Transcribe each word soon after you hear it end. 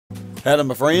Hello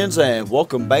my friends, and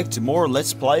welcome back to more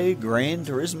Let's Play Gran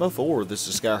Turismo 4. This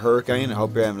is Sky Hurricane. I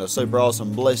hope you're having a super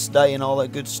awesome blessed day and all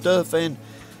that good stuff. And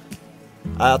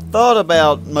I thought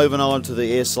about moving on to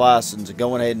the S license and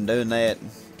going ahead and doing that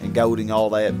and golding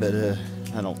all that, but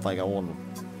I don't think I want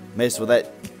to mess with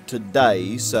that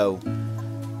today. So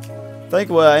I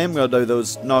think what I am going to do though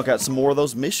is knock out some more of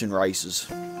those mission races.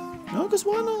 No, because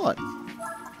why not?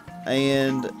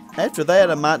 And after that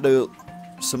I might do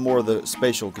some more of the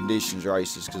special conditions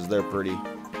races because they're pretty.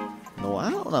 No,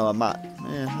 I don't know. I might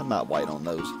wait on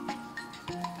those.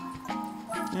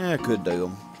 Yeah, I could do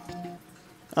them.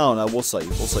 I don't know. We'll see.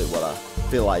 We'll see what I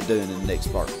feel like doing in the next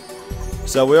part.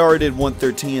 So we already did 1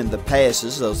 through 10, the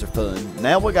passes. Those are fun.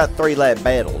 Now we got 3-lap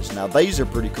battles. Now these are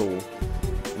pretty cool.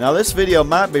 Now this video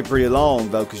might be pretty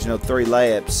long though, because you know 3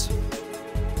 laps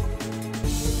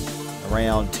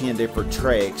around 10 different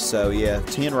tracks. So yeah,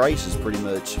 10 races pretty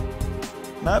much.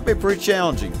 Might be pretty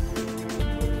challenging.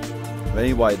 But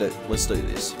anyway, let's do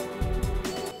this.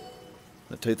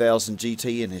 The 2000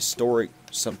 GT and historic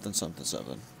something.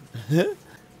 I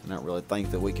don't really think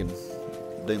that we can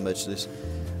do much of this.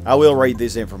 I will read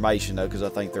this information though because I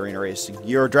think they're interesting.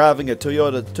 You're driving a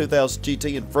Toyota 2000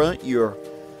 GT in front.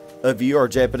 Of you are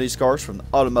Japanese cars from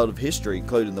automotive history,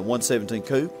 including the 117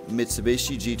 Coupe,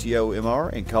 Mitsubishi GTO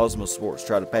MR, and Cosmo Sports.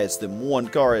 Try to pass them one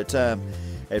car at a time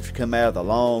after you come out of the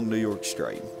long New York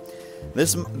straight.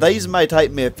 These may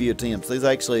take me a few attempts. These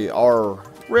actually are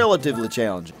relatively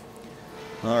challenging.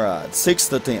 Alright,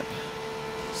 6th attempt.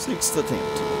 6th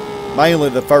attempt. Mainly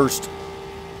the first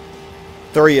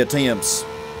 3 attempts.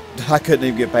 I couldn't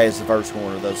even get past the first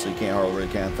corner though, so you can't hardly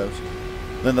really count those.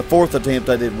 Then the 4th attempt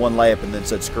I did 1 lap and then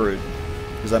said screw it,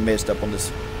 because I messed up on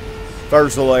this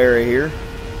first little area here.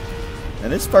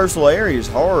 And this first little area is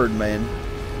hard, man.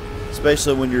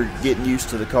 Especially when you're getting used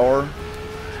to the car.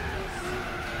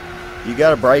 You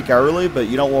gotta brake early, but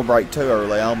you don't want to brake too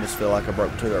early. I almost feel like I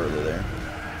broke too early there.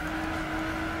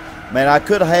 Man, I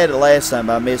could have had it last time,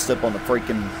 but I messed up on the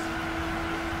freaking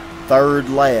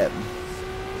 3rd lap.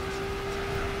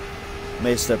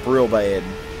 Messed up real bad.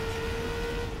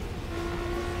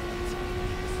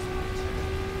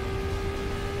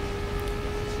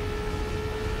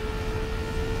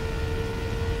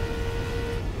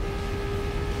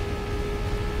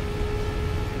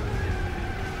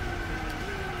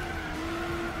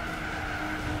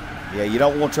 Yeah, you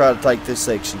don't want to try to take this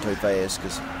section too fast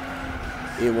because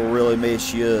it will really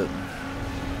mess you up.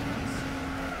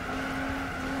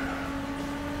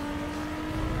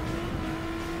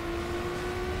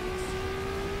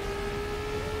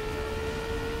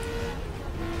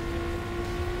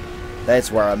 That's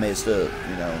where I messed up,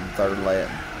 you know, in 3rd lap.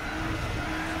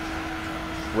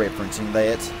 Referencing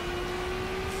that.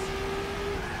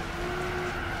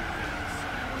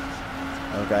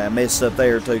 Okay, I messed up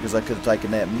there too because I could have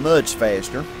taken that much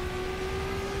faster.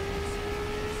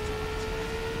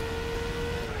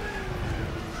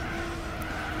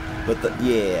 But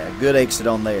yeah, good exit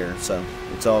on there, so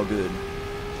it's all good.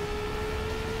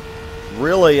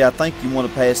 Really, I think you want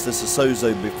to pass this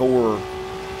Isuzu before.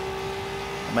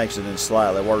 I'm actually doing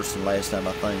slightly worse than last time,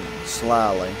 I think.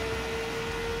 Slightly.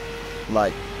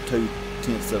 Like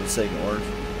 0.2 of a second worse.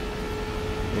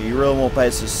 You really want to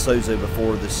pass this Isuzu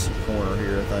before this corner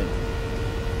here, I think.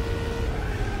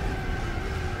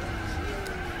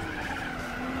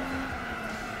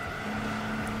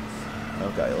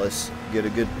 Okay, let's get a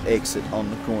good exit on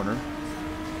the corner.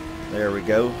 There we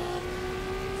go.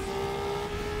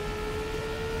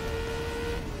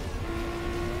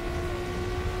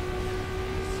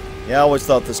 Yeah, I always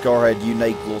thought this car had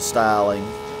unique little styling.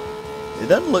 It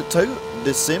doesn't look too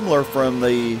dissimilar from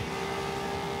the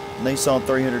Nissan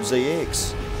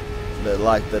 300ZX,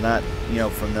 like the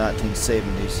from the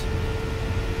 1970s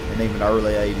and even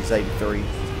early 80s, 83.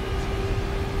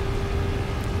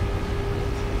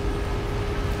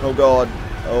 Oh God!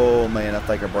 Oh man, I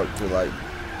think I broke too late.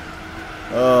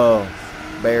 Oh,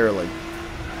 barely.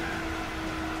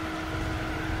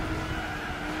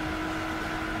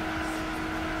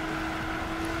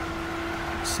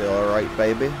 Accelerate,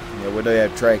 baby. Yeah, we do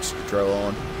have traction control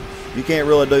on. You can't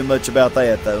really do much about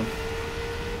that though.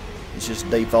 It's just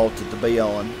defaulted to be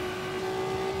on.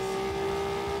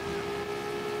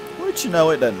 Which, you know,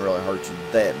 it doesn't really hurt you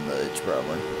that much,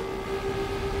 probably.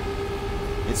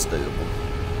 It's doable.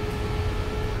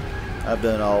 I've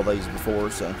done all these before,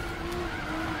 so.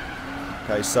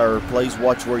 Okay, sir, please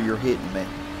watch where you're hitting me.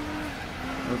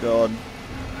 Oh God.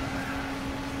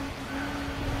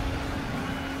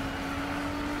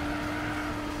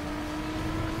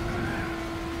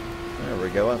 There we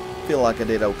go. I feel like I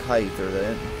did okay through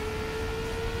that.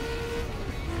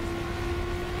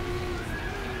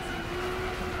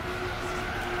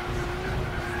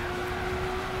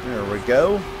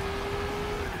 go.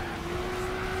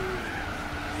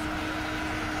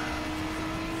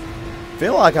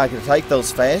 Feel like I could take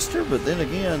those faster, but then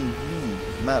again,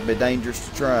 might be dangerous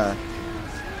to try.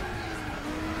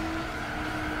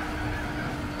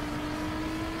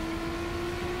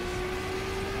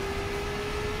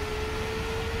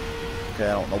 Okay,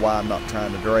 I don't know why I'm not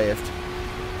trying to draft.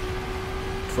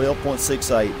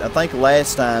 12.68. I think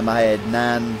last time I had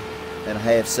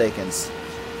 9.5 seconds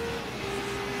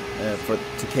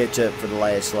to catch up for the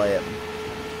last lap.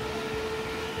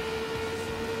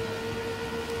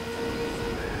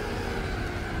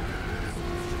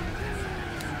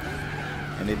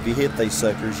 And if you hit these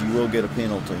suckers, you will get a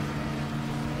penalty.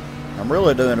 I'm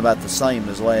really doing about the same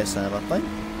as last time, I think.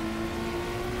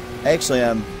 Actually,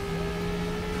 I'm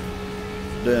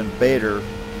doing better.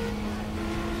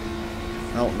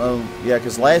 I don't know. Yeah,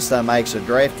 because last time I actually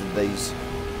drafted these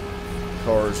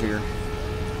cars here.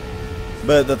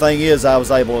 But the thing is, I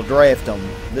was able to draft them.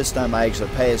 This time I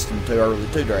actually passed them too early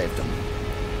to draft them.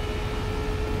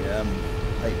 Yeah, I'm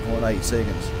 8.8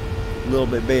 seconds. A little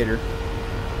bit better.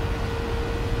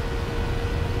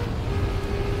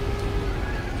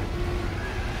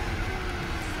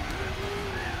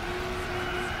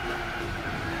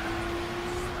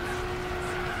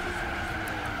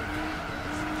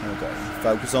 Okay,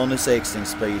 focus on this exiting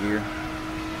speed here.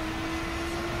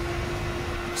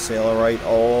 Accelerate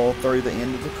all through the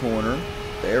end of the corner.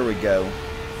 There we go.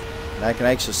 And I can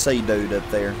actually see dude up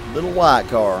there. Little white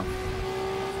car.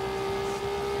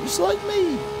 Just like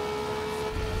me.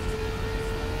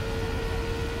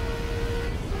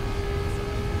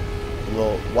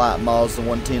 Little white Mazda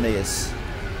 110S.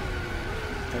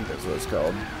 I think that's what it's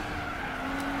called.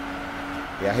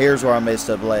 Yeah, here's where I messed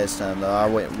up last time though. I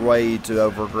went way too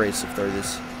over aggressive through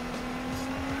this.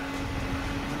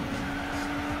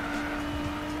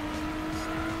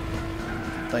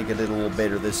 I think I did a little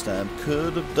better this time.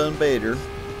 Could have done better.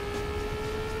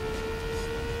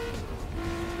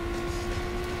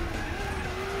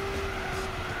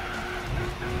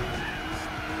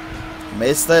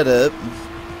 Messed that up.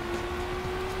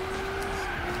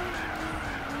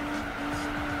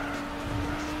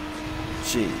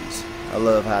 Jeez. I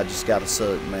love how I just got a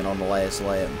suck, man, on the last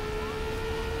lap.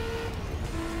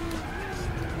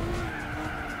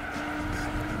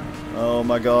 Oh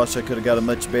my gosh, I could have got a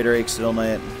much better exit on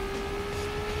that.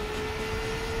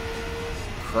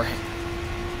 Crap.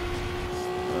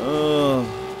 Oh,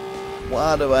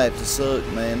 why do I have to suck,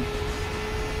 man?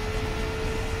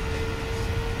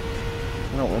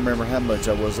 I don't remember how much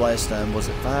I was last time. Was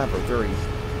it 5 or 3?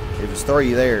 It was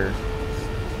 3 there.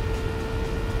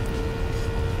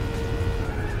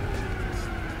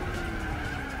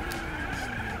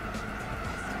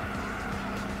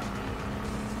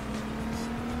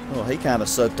 Well, he kind of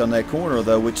sucked on that corner,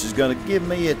 though, which is going to give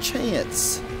me a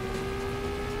chance.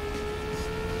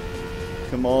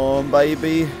 Come on,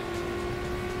 baby.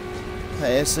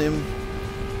 Pass him.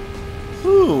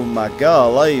 Ooh, my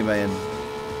golly, man.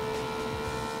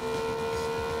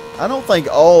 I don't think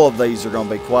all of these are going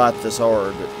to be quite this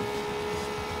hard.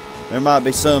 There might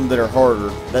be some that are harder.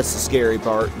 That's the scary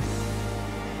part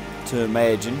to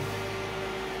imagine.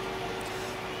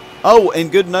 Oh,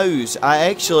 and good news.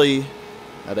 I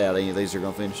doubt any of these are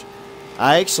going to finish.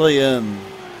 I actually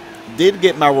did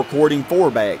get my recording 4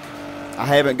 back. I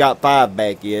haven't got 5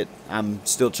 back yet. I'm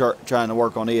still trying to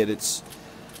work on it.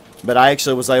 But I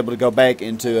actually was able to go back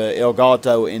into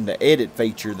Elgato in the edit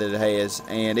feature that it has,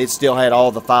 and it still had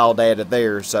all the file data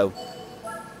there, so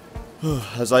I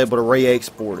was able to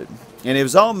re-export it. And it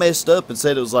was all messed up and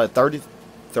said it was like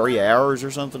 33 hours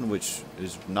or something, which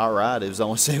is not right. It was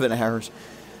only 7 hours.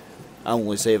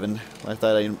 Only 7. Like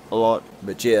that ain't a lot.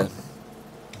 But yeah, I'm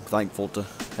thankful to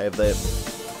have that.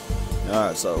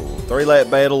 Alright, so 3-lap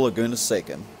battle, Laguna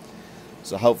second.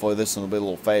 So hopefully this one will be a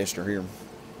little faster here.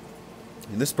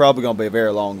 And this is probably going to be a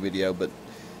very long video, but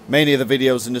many of the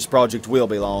videos in this project will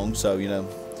be long, so you know.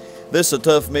 This is a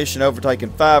tough mission,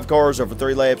 overtaking 5 cars over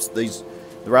 3 laps. The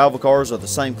rival cars are the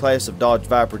same class of Dodge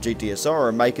Viper GTSR,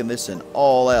 and making this an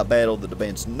all-out battle that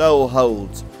demands no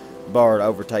holds barred,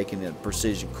 overtaking and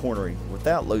precision cornering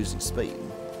without losing speed.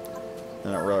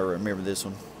 I don't really remember this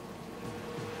one.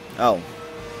 Oh.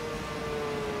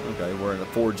 Okay, we're in a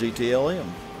Ford GTLM.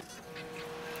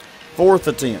 4th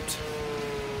attempt.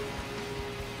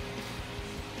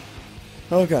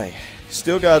 Okay,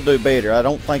 still got to do better. I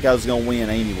don't think I was going to win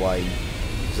anyway,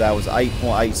 because I was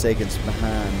 8.8 seconds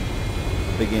behind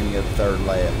the beginning of the 3rd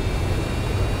lap.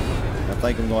 I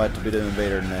think I'm going to have to be doing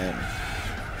better than that.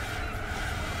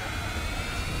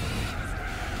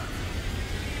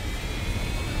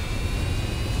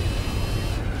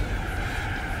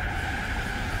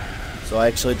 So I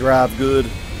actually drive good.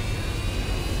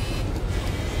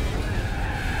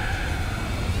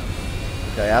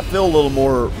 Okay, I feel a little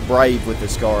more brave with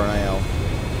this car now.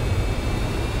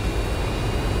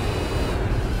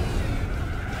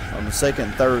 On the second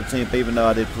and third attempt, even though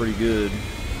I did pretty good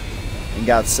and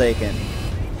got second,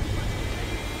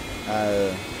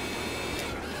 I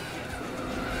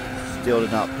still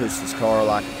did not push this car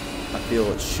like I feel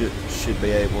it should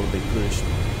be able to be pushed.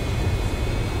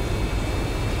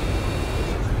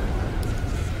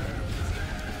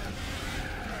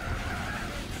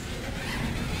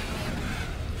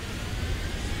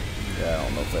 Yeah, I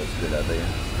don't know if that's a good idea.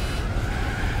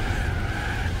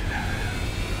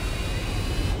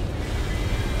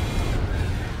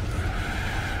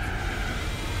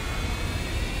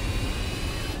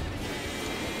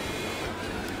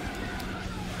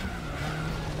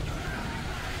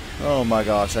 Oh my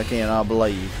gosh, I cannot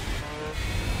believe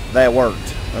that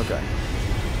worked. Okay.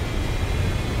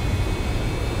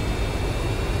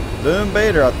 Doing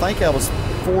better. I think I was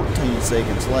 14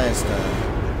 seconds last time.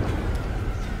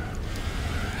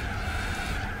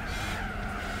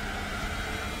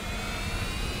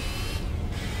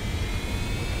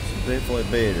 It's definitely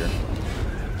better.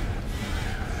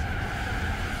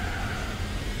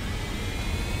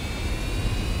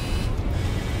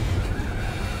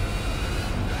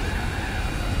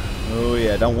 Oh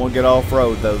yeah, don't want to get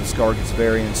off-road though. This car gets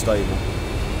very unstable.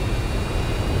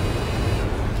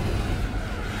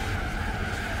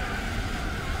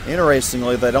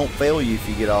 Interestingly, they don't fail you if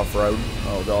you get off-road.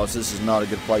 Oh gosh, this is not a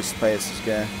good place to pass this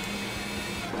guy.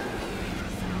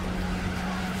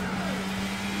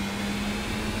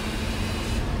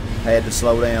 Had to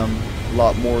slow down a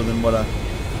lot more than what I...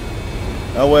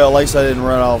 Oh well, at least I didn't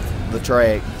run off the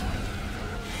track.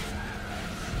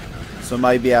 So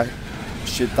maybe I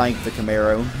should thank the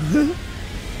Camaro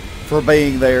for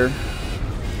being there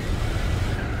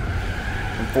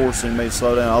and forcing me to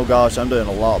slow down. Oh gosh, I'm doing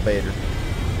a lot better.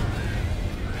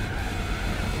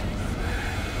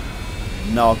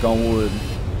 Knock on wood.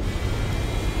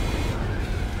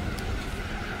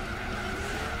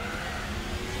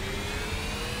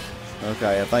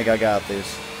 Okay, I think I got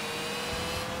this.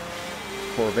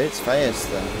 Corvette's fast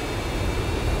though.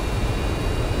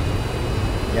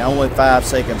 Yeah, only 5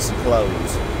 seconds to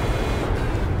close.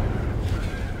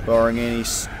 Barring any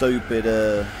stupid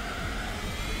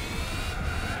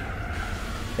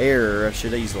error, I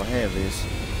should easily have this.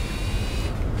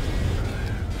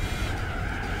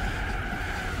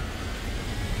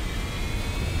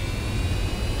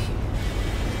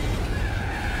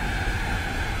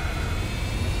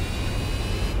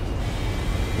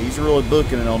 He's really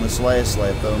booking it on this last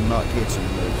lap though. I'm not catching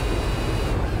him much.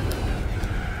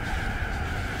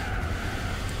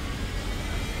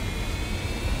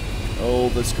 Oh,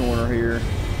 this corner here.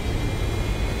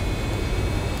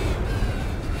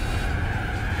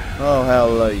 Oh,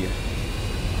 hallelujah.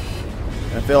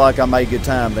 I feel like I made good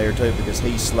time there too because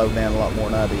he slowed down a lot more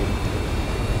than I did.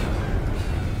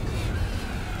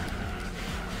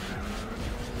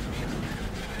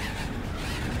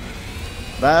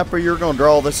 Viper, you're going to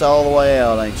draw this all the way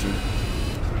out, ain't you?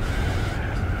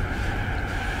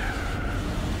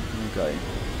 Okay.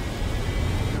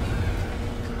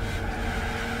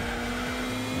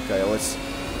 Okay, let's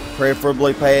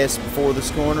preferably pass before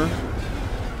this corner.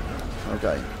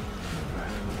 Okay.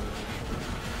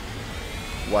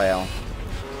 Wow.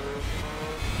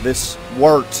 This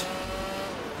worked.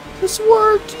 This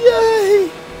worked, yay!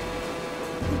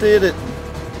 Did it.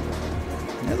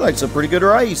 That looks a pretty good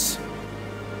race.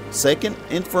 Second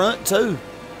in front, too.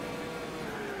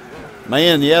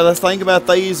 Man, yeah, the thing about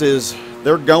these is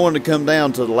they're going to come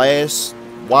down to the last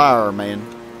wire, man.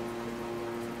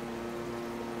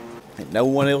 And no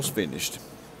one else finished.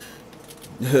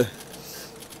 At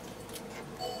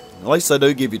least they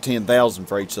do give you 10,000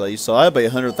 for each of these, so that'd be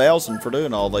 100,000 for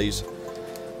doing all these.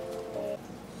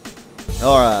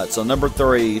 Alright, so number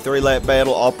 3, 3-lap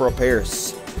battle, Opera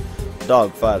Paris.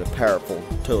 Dogfight of powerful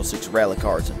 206 rally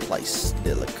cars in place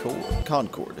de la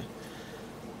Concorde.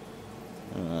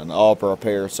 An Opera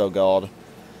Paris, oh god.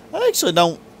 I actually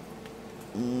don't...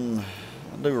 I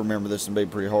do remember this to be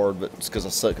pretty hard, but it's because I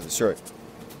suck at the track.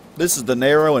 This is the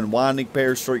narrow and winding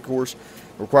Paris street course,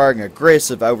 requiring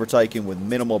aggressive overtaking with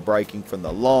minimal braking from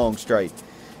the long straight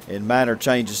and minor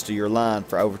changes to your line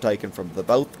for overtaking from the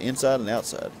both inside and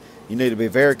outside. You need to be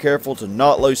very careful to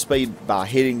not lose speed by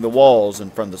hitting the walls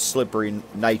and from the slippery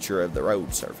nature of the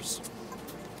road surface.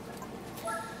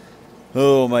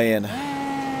 Oh man.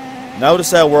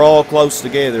 Notice how we're all close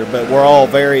together, but we're all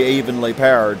very evenly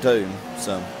powered too.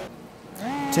 So,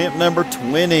 attempt number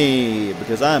 20,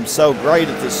 because I'm so great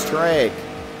at this track.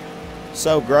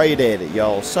 So great at it,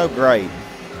 y'all. So great.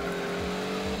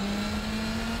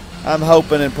 I'm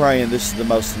hoping and praying this is the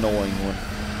most annoying one.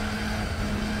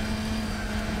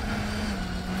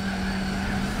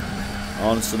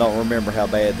 Honestly, don't remember how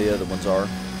bad the other ones are.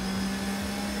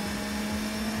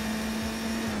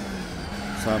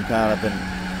 So I'm kind of in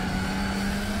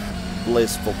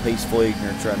blissful, peaceful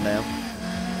ignorance right now.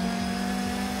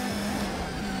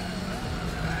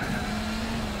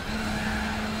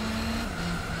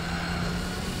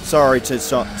 Sorry,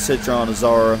 Citron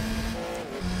Azara.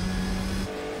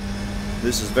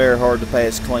 This is very hard to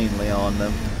pass cleanly on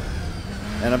them.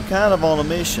 And I'm kind of on a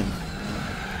mission,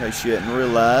 in case you hadn't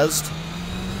realized.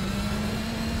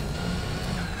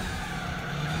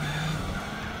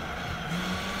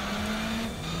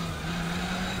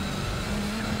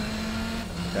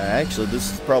 Okay, actually,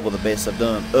 this is probably the best I've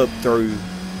done up through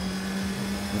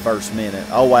the first minute.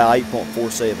 Oh wow,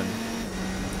 8.47.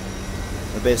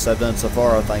 The best I've done so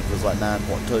far, I think, was like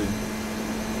 9.2.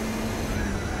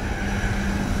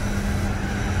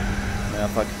 Now,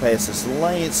 if I can pass this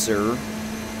Lancer,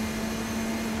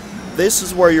 this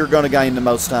is where you're going to gain the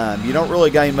most time. You don't really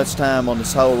gain much time on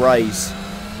this whole race.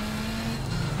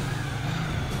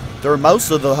 Through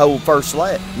most of the whole first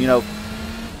lap, you know,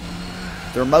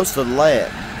 through most of the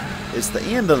lap. It's the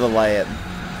end of the lap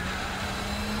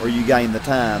where you gain the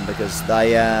time, because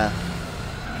they,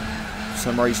 for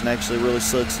some reason, actually really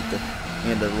sucks at the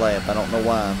end of the lap. I don't know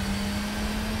why.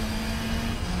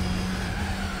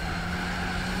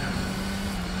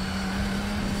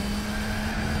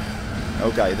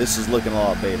 Okay, this is looking a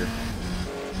lot better.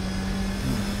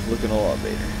 Looking a lot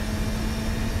better.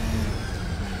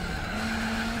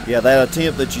 Yeah, that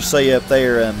attempt that you see up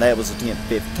there, that was attempt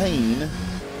 15.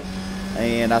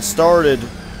 And I started,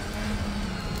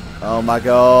 oh my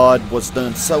God, was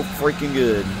done so freaking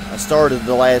good. I started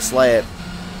the last lap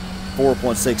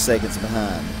 4.6 seconds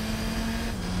behind.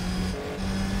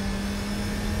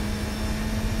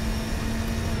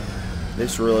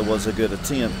 This really was a good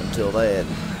attempt until that.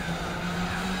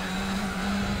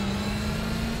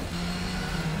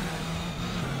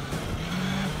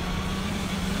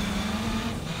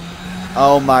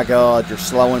 Oh my God, you're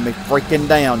slowing me freaking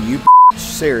down, you bitch.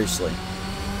 Seriously.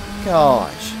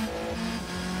 Gosh.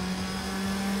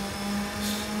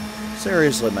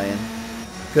 Seriously, man.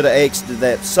 Could have exited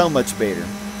that so much better.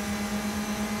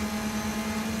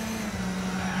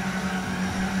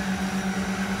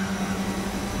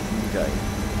 Okay.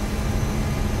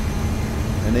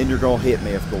 And then you're going to hit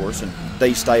me, of course, and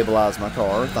destabilize my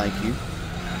car. Thank you.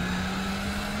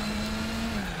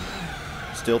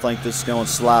 Still think this is going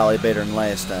slightly better than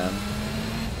last time.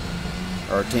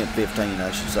 Or attempt 15, I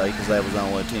should say, because that was the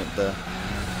only attempt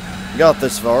got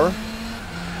this far.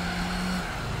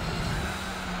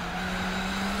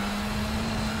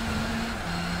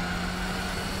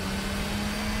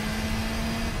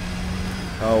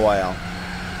 Oh, wow.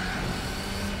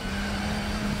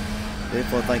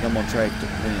 Definitely think I'm on track to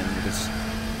win, because,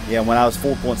 yeah, when I was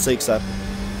 4.6, I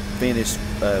finished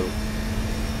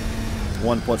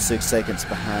 1.6 seconds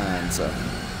behind, so.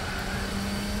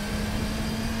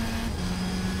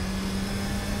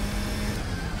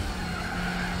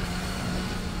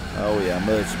 Oh yeah,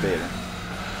 much better.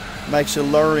 Makes you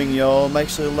learning, y'all.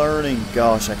 Makes you learning.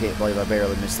 Gosh, I can't believe I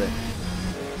barely missed that.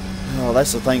 Oh,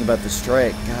 that's the thing about this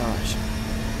track. Gosh.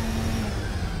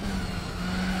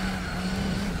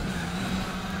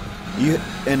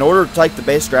 In order to take the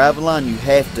best driving line, you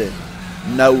have to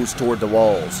nose toward the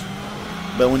walls.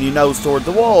 But when you nose toward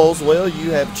the walls, well,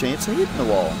 you have a chance of hitting the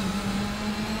wall.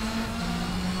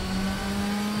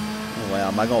 Oh, wow,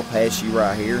 am I going to pass you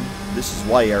right here? This is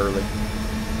way early.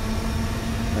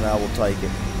 And I will take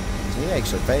it. Is he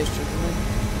actually faster than me?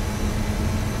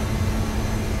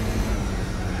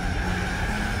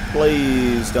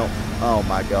 Please don't. Oh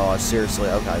my gosh, seriously.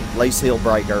 Okay, at least he'll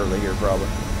brake early here, probably.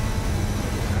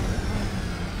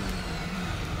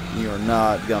 You are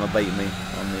not going to beat me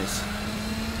on this.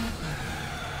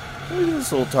 Look at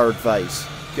this little turd face.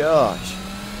 Gosh.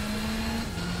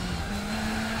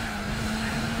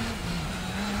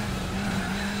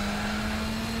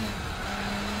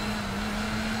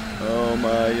 Oh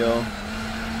my, y'all.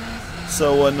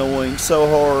 So annoying, so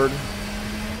hard.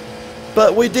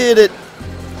 But we did it.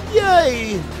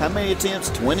 Yay! How many attempts?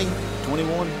 20?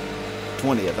 21?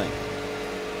 20, I think.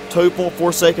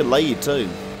 2.4 second lead, too.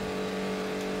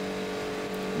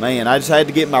 Man, I just had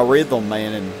to get my rhythm,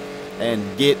 man,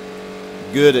 and get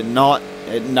good at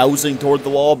nosing toward the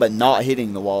wall, but not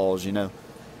hitting the walls, you know.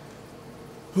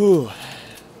 Whew.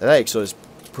 That actually is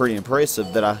pretty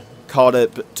impressive that I caught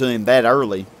up to him that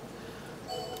early.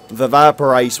 The Viper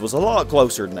race was a lot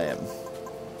closer than that.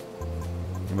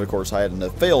 And of course, I had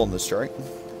enough fill on this track.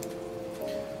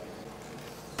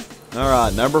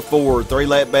 Alright, number 4,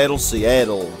 3-lap battle,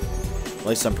 Seattle. At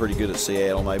least I'm pretty good at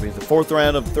Seattle, maybe. The 4th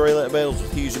round of 3-lap battles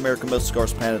with huge American muscle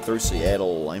cars pounded through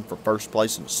Seattle. Aim for first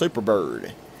place in the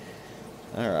Superbird.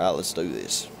 Alright, let's do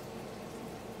this.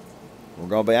 We're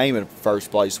going to be aiming for first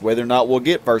place. Whether or not we'll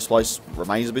get first place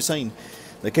remains to be seen.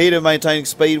 The key to maintaining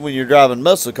speed when you're driving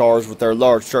muscle cars with their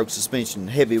large stroke suspension and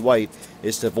heavy weight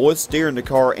is to avoid steering the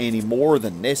car any more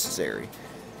than necessary.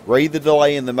 Read the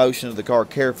delay in the motion of the car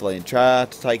carefully and try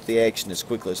to take the action as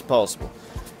quickly as possible.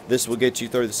 This will get you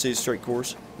through the city street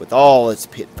course with all its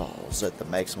pitfalls at the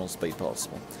maximum speed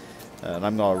possible. And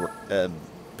I'm going to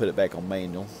put it back on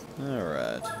manual.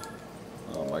 Alright.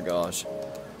 Oh my gosh.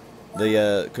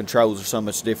 The controls are so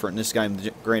much different in this game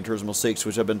than Gran Turismo 6,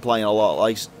 which I've been playing a lot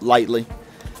lately.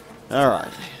 Alright.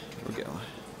 Here we go.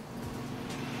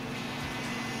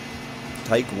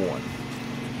 Take 1.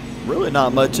 Really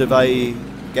not much of a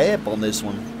gap on this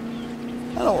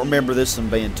one. I don't remember this one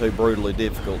being too brutally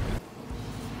difficult.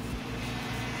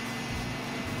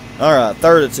 Alright,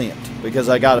 3rd attempt, because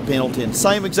I got a penalty in the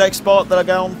same exact spot that I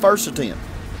got on the 1st attempt.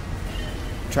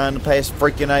 Trying to pass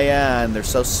freaking AI and they're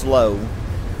so slow.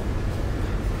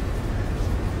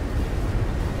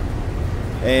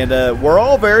 And we're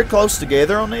all very close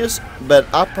together on this,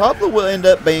 but I probably will end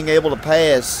up being able to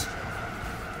pass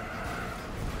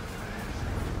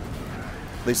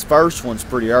these first ones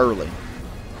pretty early.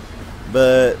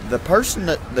 But the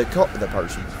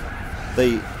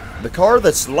car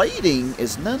that's leading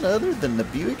is none other than the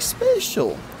Buick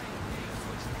Special.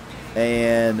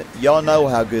 And y'all know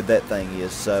how good that thing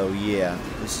is, so yeah,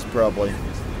 this is probably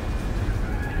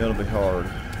gonna be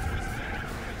hard.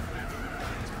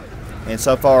 And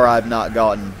so far I've not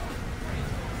gotten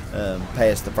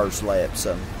past the first lap,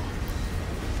 so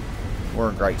we're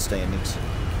in great standings.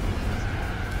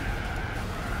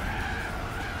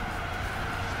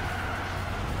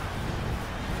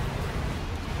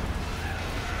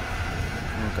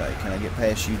 Okay, can I get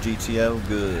past you, GTO?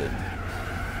 Good.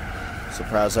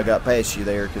 Surprised I got past you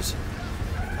there, because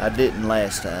I didn't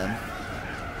last time.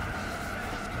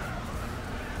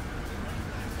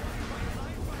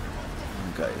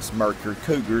 Okay, it's Mercury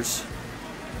Cougars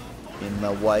in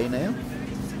my way now.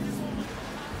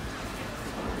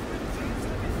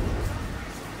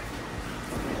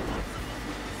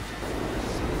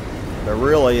 But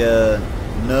really,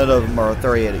 none of them are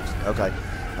authority. Okay.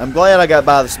 I'm glad I got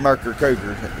by this Mercury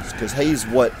Cougar, because he's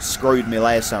what screwed me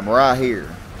last time, right here.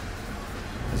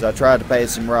 Because I tried to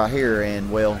pass him right here,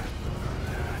 and, well,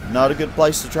 not a good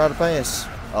place to try to pass,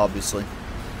 obviously.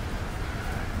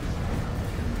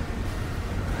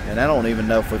 And I don't even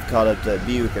know if we've caught up to that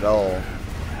Buick at all.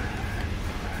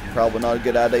 Probably not a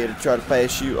good idea to try to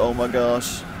pass you. Oh my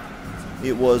gosh.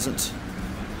 It wasn't.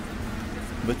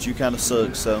 But you kind of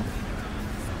suck, so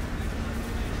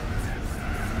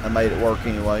I made it work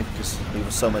anyway, because he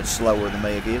was so much slower than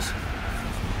me, I guess.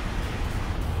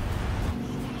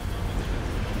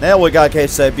 Now we got to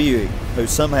catch that Buick, who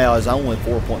somehow is only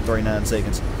 4.39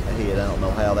 seconds ahead. I don't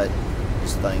know how that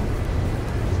is a thing.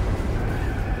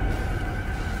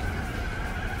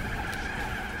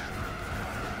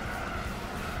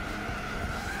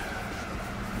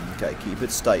 Okay, keep it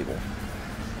stable.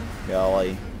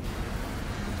 Golly.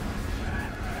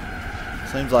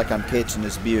 Seems like I'm catching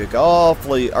this Buick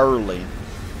awfully early.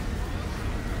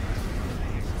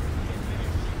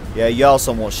 Yeah, you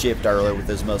also want to shift earlier with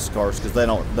these muscle cars, because they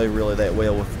don't do really that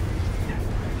well with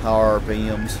high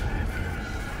RPMs.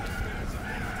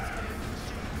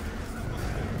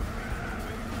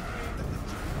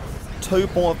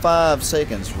 .5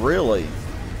 seconds, really?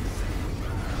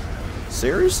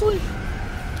 Seriously?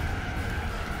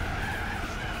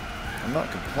 I'm not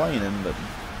complaining, but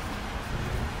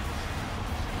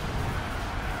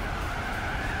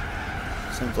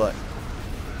seems like,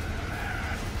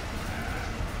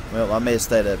 well, I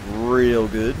messed that up real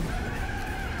good.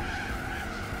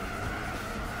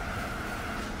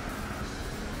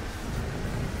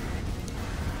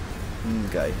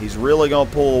 Okay, he's really gonna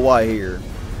pull away here.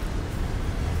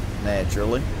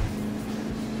 Naturally.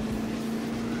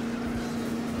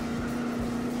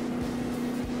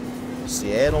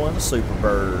 Seattle and a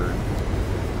Superbird.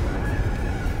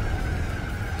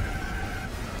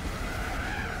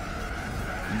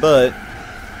 But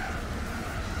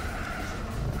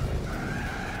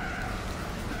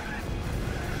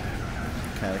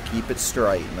kind of keep it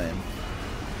straight, man.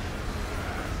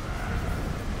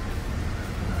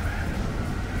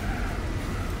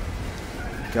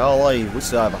 Golly, we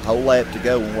still have a whole lap to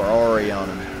go when we're already on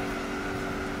him.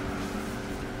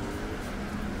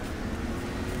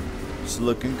 It's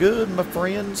looking good, my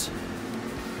friends.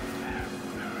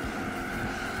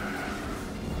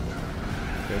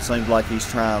 It seems like he's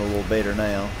trying a little better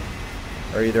now.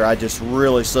 Or either I just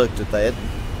really sucked at that.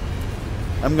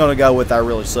 I'm going to go with I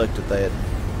really sucked at that.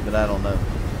 But I don't know.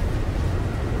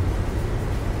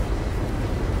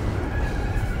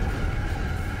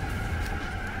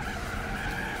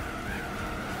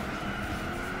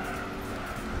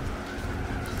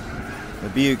 The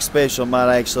Buick Special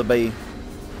might actually be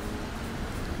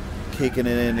kicking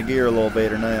it into gear a little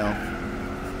better now.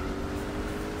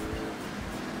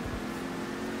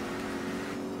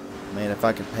 Man, if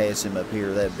I could pass him up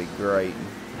here, that'd be great.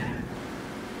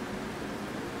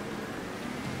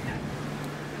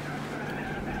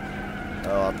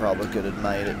 Oh, I probably could have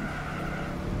made it.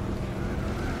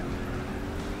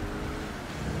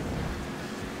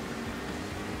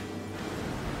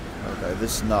 Okay,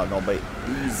 this is not going to be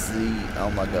easy.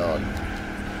 Oh my God.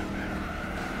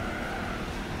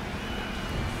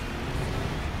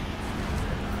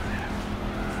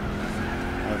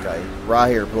 Okay, right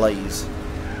here, please.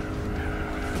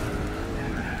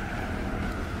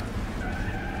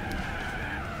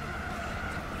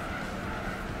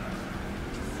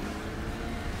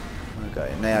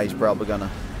 Okay, now he's probably going to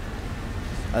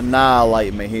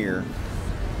annihilate me here.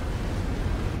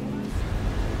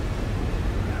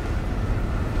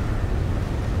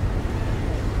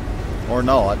 Or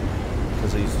not,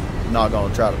 because he's not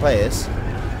going to try to pass.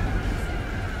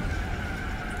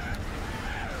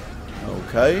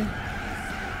 Okay.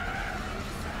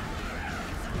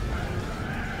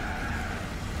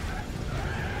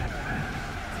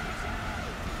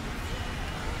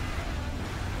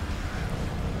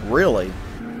 Really?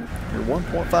 You're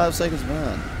 1.5 seconds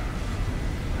behind.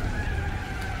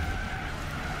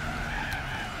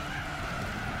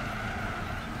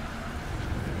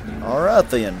 All right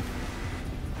then.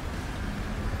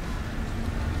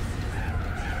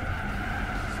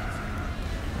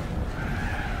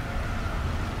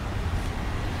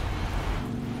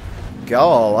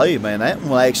 Golly, man, that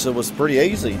one actually was pretty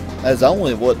easy. That's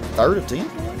only what, third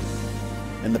attempt?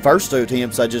 In the first two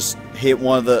attempts, I just hit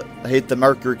the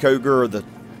Mercury Cougar, or the,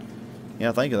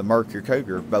 I think of the Mercury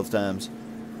Cougar both times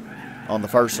on the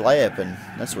first lap, and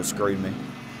that's what screwed me.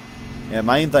 Yeah,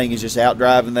 main thing is just out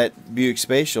driving that Buick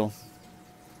Special.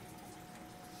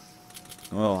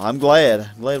 Well, I'm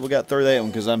glad we got through that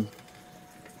one, because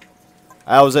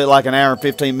I was at like an hour and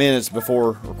 15 minutes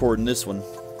before recording this one.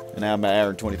 And now I'm at an hour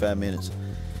and 25 minutes.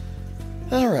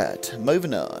 Alright,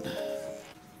 moving on.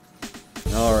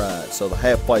 Alright, so the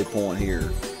halfway point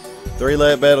here.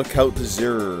 3-lap battle, Côte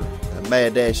d'Azur. A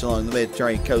mad dash along the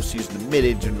Mediterranean coast using the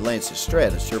mid-engine Lancia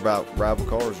Strata. Sure about rival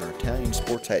cars or Italian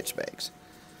sports hatchbacks.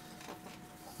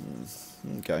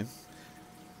 Okay.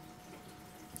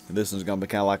 This one's going to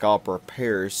be kind of like Opera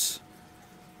Paris.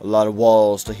 A lot of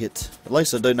walls to hit. At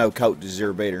least I do know Côte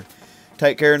d'Azur better.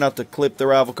 Take care not to clip the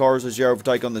rival cars as you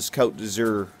overtake on this Côte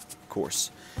d'Azur course.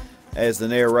 As the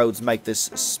narrow roads make this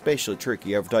especially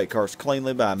tricky, overtake cars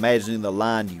cleanly by imagining the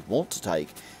line you want to take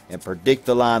and predict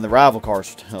the line the rival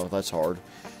cars. Oh, that's hard.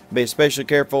 Be especially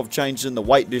careful of changing the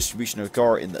weight distribution of the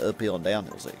car in the uphill and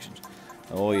downhill sections.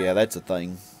 Oh yeah, that's a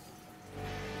thing.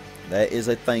 That is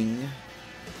a thing.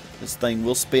 This thing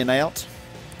will spin out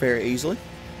very easily.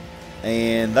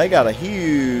 And they got a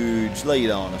huge lead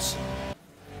on us.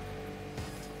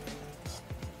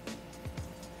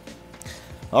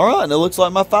 Alright, and it looks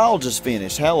like my file just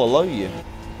finished. Hallelujah.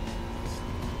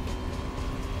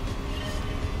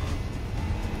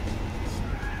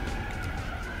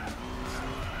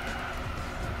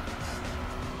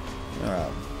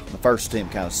 Alright. The first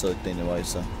attempt kind of sucked anyway,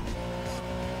 so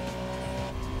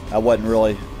I wasn't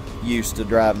really used to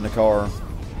driving the car. I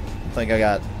think I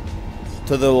got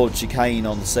to the little chicane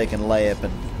on the second lap,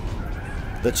 and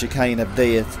the chicane of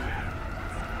death.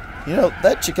 You know,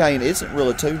 that chicane isn't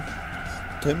really too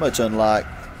much unlike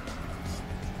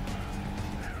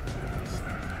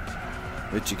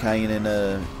the chicane in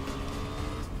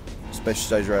Special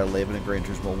Stage Ride 11 and Gran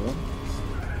Turismo 1.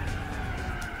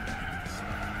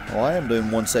 Well, I am doing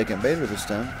 1 second better this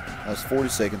time. I was 40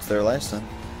 seconds there last time.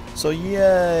 So,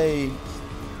 yay!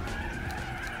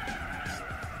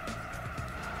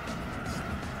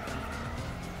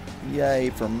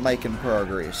 Yay for making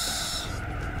progress.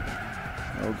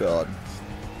 Oh, God.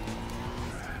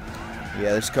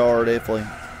 Yeah, this car definitely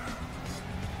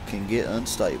can get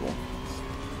unstable.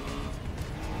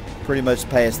 Pretty much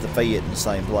passed the Fiat in the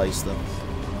same place, though.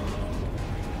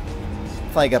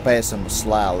 I think I passed him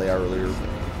slightly earlier.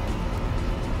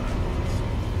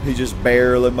 He's just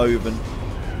barely moving.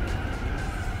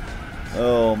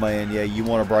 Oh, man, yeah, you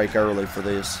want to brake early for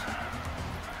this.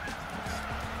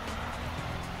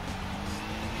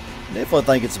 Definitely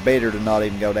think it's better to not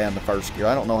even go down to first gear.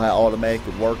 I don't know how automatic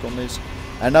would work on this.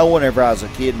 I know whenever I was a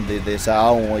kid and did this, I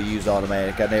only used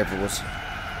automatic. I never was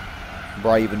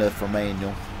brave enough for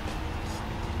manual.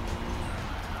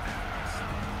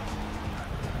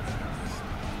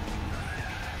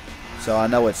 So I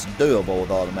know it's doable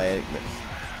with automatic,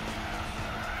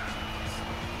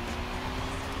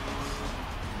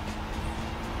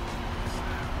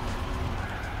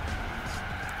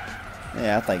 but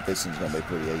yeah, I think this one's gonna be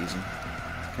pretty easy.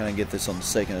 Can I get this on the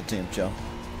second attempt, y'all?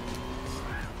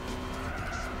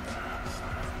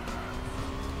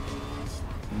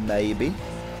 Maybe.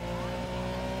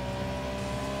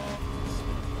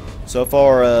 So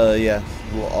far, yeah,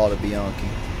 a little Auto Bianchi.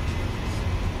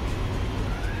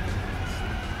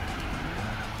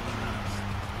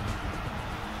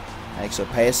 Actually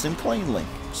passed him cleanly.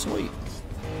 Sweet.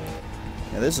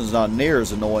 Now this one's not near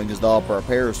as annoying as the Opera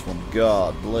Paris one.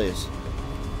 God bless.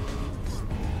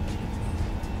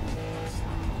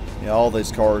 Yeah, all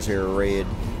these cars here are red.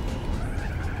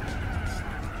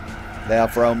 The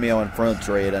Alfa Romeo in front's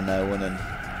red, I know, and then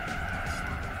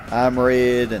I'm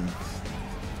red, and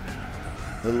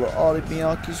the little Auto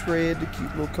Bianchi's red, the cute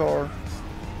little car.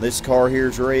 This car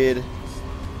here's red.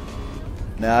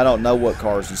 Now, I don't know what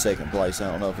car's in second place.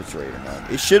 I don't know if it's red or not.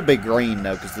 It should be green,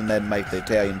 though, because then that'd make the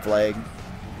Italian flag.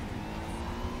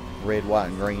 Red, white,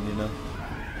 and green, you know?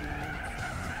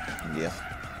 Yeah.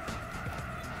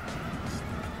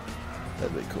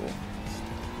 That'd be cool.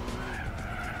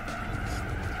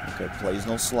 Okay, please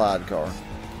no slide car.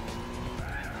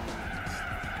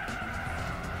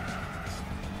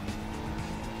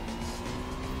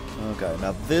 Okay,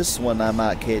 now this one I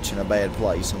might catch in a bad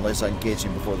place, unless I can catch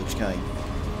him before the chicane.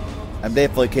 I'm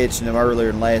definitely catching him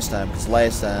earlier than last time, because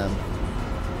last time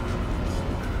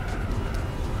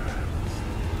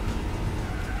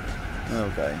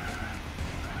okay.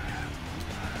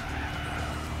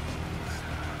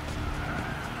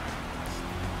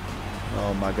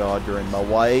 Oh my God, you're in my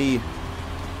way.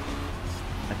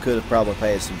 I could have probably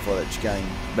passed him before that chicane,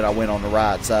 but I went on the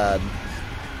right side.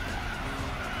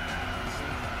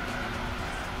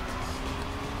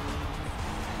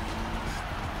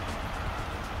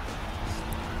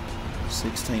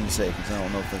 $16 seconds. I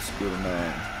don't know if that's good or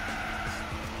not.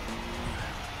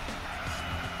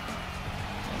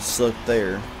 I sucked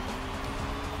there.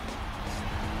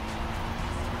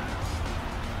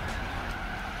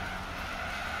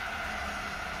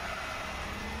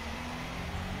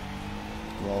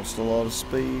 Lost a lot of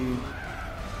speed.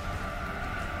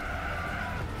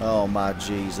 Oh my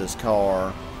Jesus,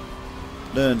 car.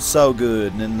 Doing so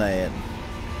good in that.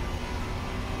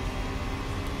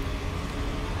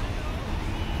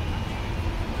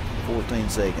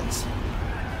 Seconds.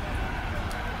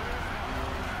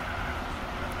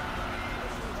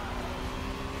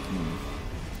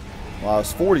 Well, I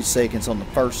was 40 seconds on the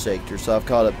first sector, so I've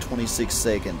caught up 26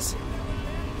 seconds.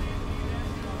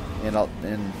 And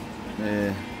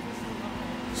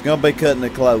it's gonna be cutting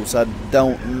it close. I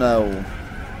don't know.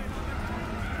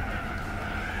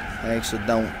 I actually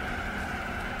don't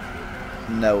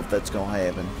know if that's gonna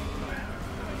happen.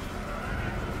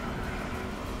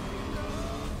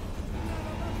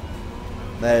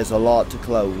 That is a lot to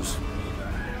close.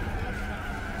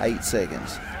 8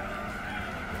 seconds.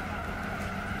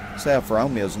 This Alfa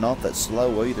Romeo's not that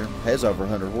slow either. Has over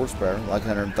 100 horsepower, like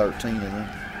 113 in it.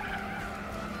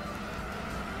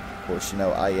 Of course, you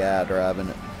know, AI driving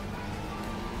it.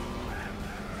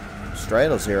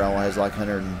 Stratos here only has like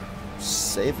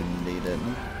 170, doesn't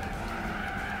it?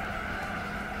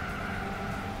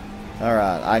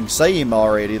 Alright, I can see him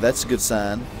already. That's a good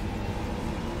sign.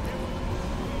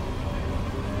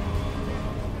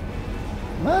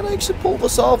 Might actually pull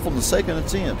this off on the second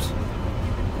attempt.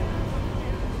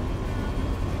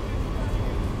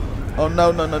 Oh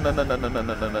no, no, no, no, no, no, no, no,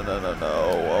 no, no, no, no, no.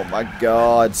 Oh my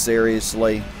God,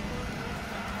 seriously.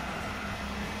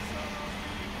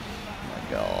 Oh my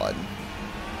God.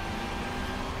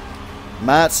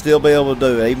 Might still be able to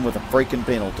do it, even with a freaking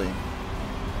penalty.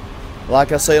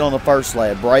 Like I said on the first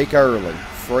lap, brake early.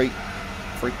 Freak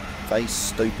face,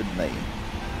 stupid me.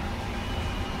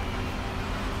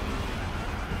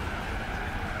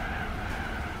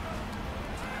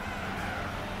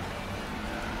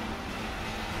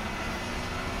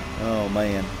 Oh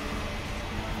man,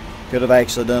 could have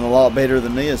actually done a lot better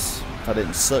than this if I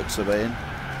didn't suck so bad.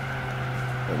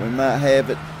 But we might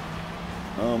have it.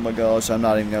 Oh my gosh, I'm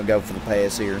not even going to go for the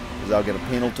pass here, because I'll get a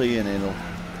penalty and it'll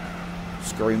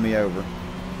screw me over.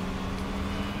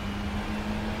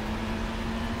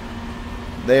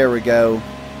 There we go.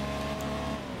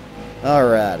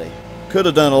 Alrighty. Could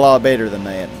have done a lot better than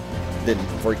that. Didn't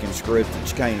freaking screw up the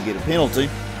chicane and get a penalty.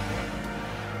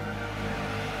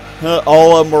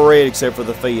 All of them were red except for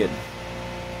the Fed.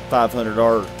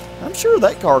 $500. I'm sure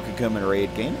that car could come in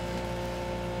red, can't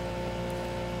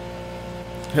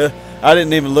it? I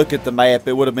didn't even look at the map.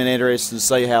 It would have been interesting to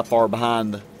see how far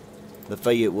behind the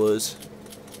Fiat was.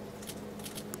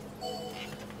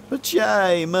 But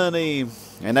yay, money.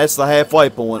 And that's the halfway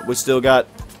point. We still got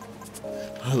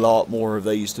a lot more of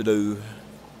these to do.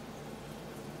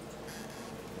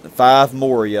 5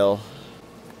 more, y'all.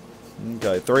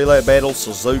 Okay, 3-lap battle,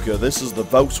 Suzuka. This is the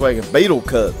Volkswagen Beetle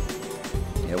Cup.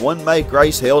 Yeah, one make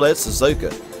race held at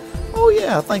Suzuka. Oh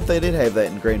yeah, I think they did have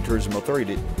that in Gran Turismo 3.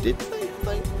 Didn't they? I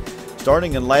think.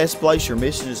 Starting in last place, your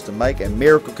mission is to make a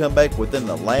miracle comeback within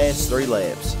the last 3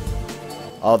 laps.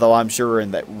 Although I'm sure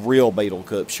in that real Beetle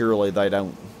Cup, surely they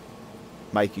don't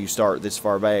make you start this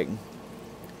far back.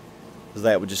 Because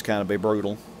that would just kind of be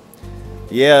brutal.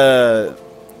 Yeah,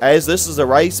 as this is a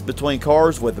race between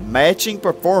cars with matching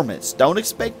performance, don't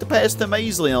expect to pass them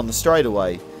easily on the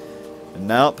straightaway.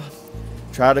 Nope.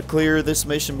 Try to clear this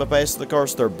mission by passing the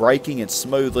cars through braking and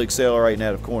smoothly accelerating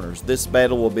out of corners. This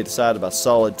battle will be decided by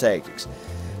solid tactics.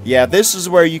 Yeah, this is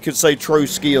where you could say true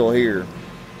skill here.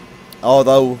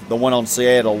 Although the one on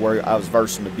Seattle where I was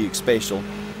versing the Buick Special,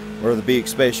 where the Buick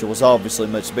Special was obviously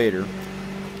much better.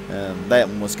 That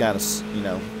one was kind of, you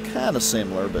know, kind of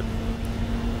similar, but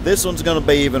this one's going to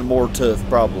be even more tough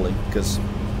probably because,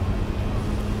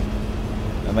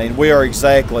 I mean, we are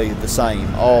exactly the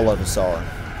same. All of us are.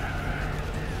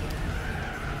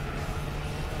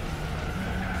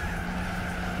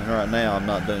 And right now I'm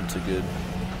not doing too good.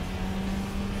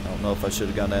 I don't know if I should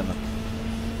have gone down the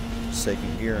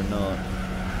second gear or not.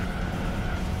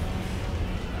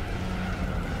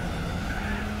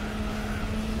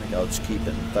 I think I'll just keep it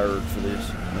in third for this.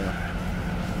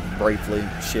 Yeah. Briefly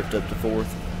shift up to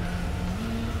fourth.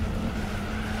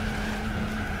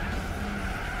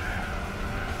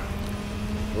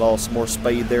 Lost more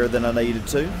speed there than I needed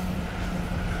to.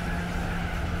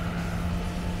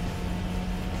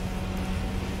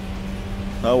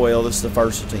 Oh well, this is the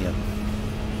first attempt.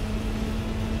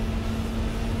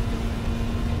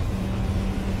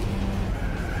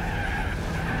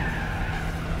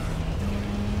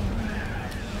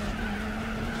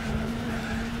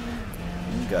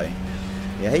 Okay.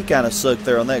 Yeah, he kind of sucked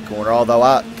there on that corner, although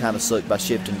I kind of sucked by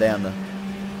shifting down the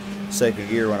second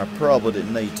gear when I probably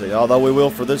didn't need to, although we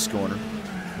will for this corner.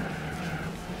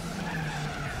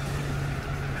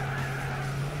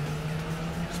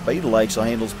 Beetle actually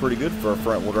handles pretty good for a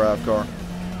front-wheel drive car.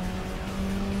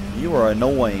 You are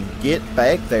annoying. Get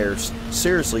back there.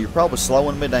 Seriously, you're probably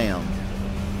slowing me down.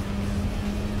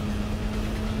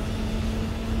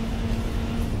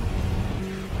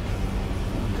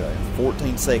 Okay,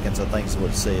 14 seconds I think is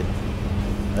what it said.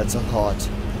 That's a lot.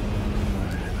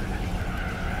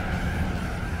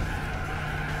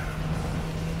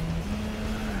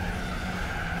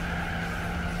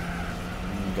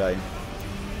 Okay.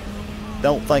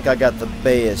 Don't think I got the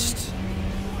best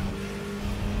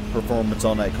performance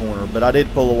on that corner, but I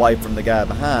did pull away from the guy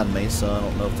behind me, so I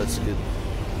don't know if that's a good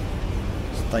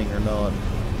thing or not.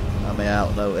 I mean, I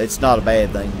don't know. It's not a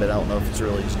bad thing, but I don't know if it's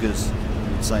really as good as it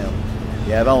would sound.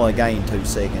 Yeah, I've only gained 2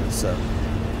 seconds, so.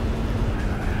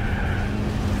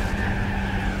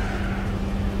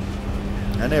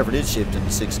 I never did shift into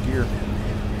 6th gear.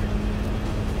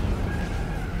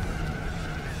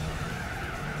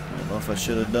 I don't know if I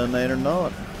should have done that or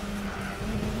not.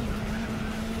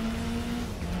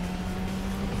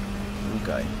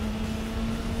 Okay.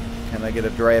 Can I get a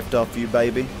draft off you,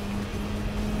 baby?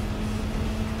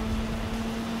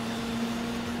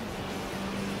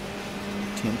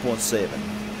 .7.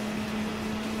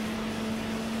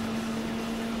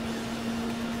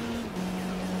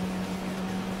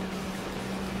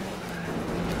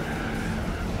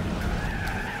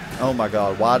 Oh my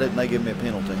God, why didn't they give me a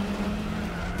penalty?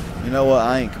 You know what,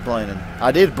 I ain't complaining.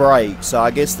 I did brake, so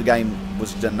I guess the game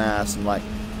was nice and like,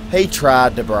 he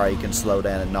tried to brake and slow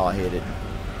down and not hit it.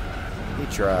 He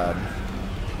tried.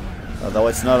 Although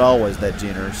it's not always that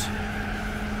generous.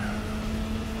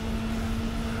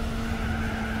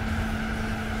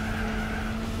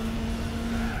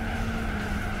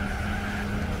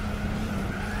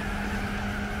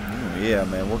 Yeah,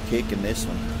 man, we're kicking this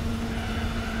one.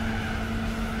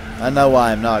 I know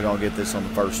I am not going to get this on the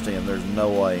first 10. There's no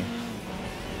way.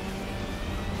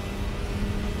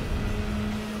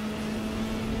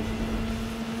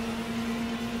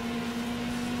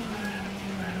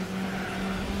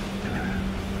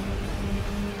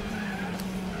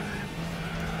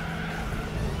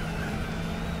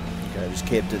 Okay, I just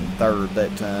kept it in third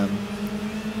that time.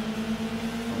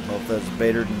 I don't know if that's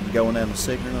better than going down to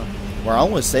second or not. We're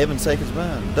only 7 seconds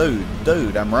behind.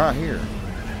 Dude, I'm right here.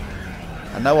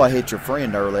 I know I hit your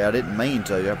friend early. I didn't mean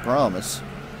to, I promise.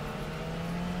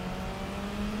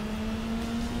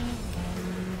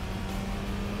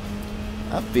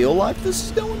 I feel like this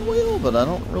is going well, but I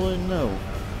don't really know.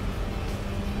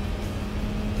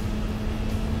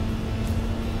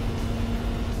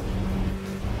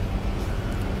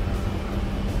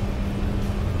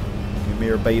 Give me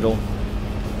your Beetle.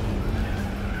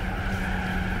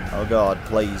 Oh God,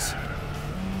 please.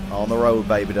 On the road,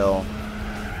 baby doll.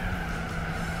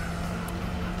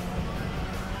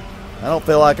 I don't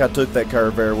feel like I took that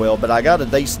curve very well, but I got a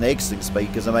decent exiting speed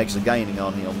because I'm actually gaining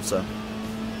on him, so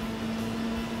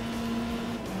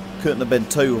couldn't have been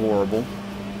too horrible.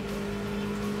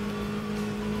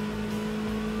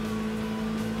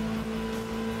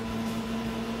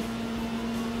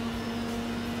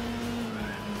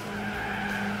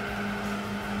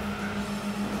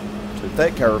 Took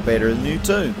that curve better than you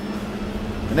too.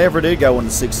 I never did go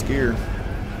into 6th gear.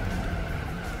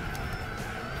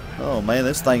 Oh man,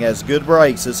 this thing has good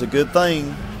brakes. It's a good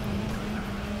thing,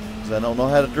 because I don't know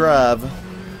how to drive.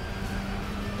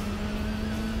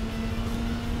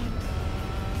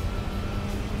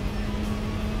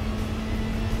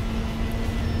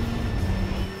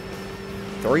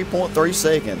 .3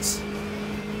 seconds.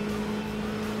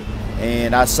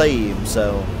 And I saved,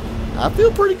 so I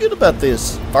feel pretty good about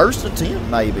this. First attempt,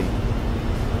 maybe.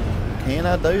 Can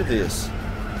I do this?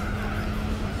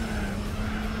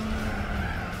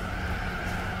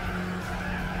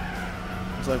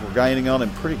 Looks like we're gaining on him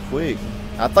pretty quick.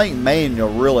 I think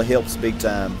manual really helps big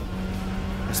time,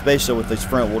 especially with these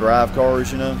front wheel drive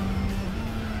cars, you know.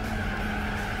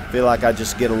 I feel like I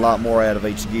just get a lot more out of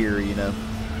each gear, you know.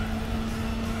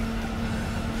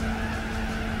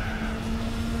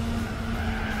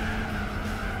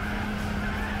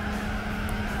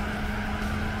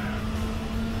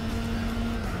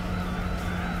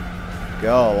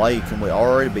 Golly, can we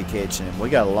already be catching him? We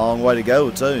got a long way to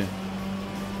go, too.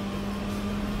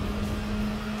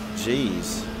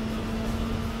 Jeez.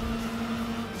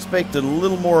 Expected a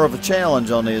little more of a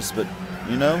challenge on this, but,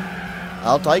 you know,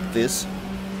 I'll take this.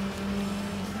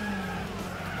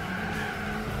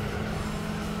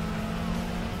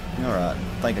 Alright,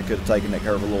 I think I could have taken that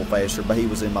curve a little faster, but he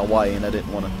was in my way and I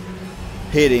didn't want to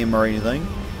hit him or anything.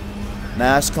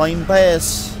 Nice clean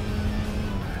pass.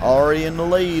 Already in the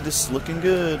lead. It's looking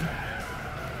good.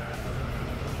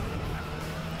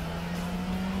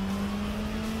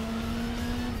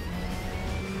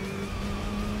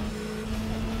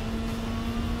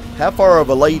 How far of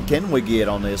a lead can we get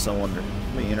on this, I wonder?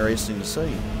 It'll be interesting to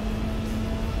see.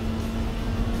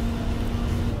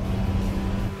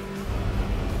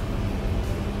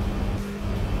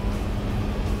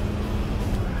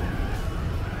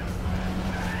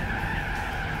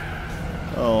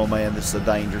 Oh man, this is a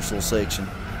dangerous little section.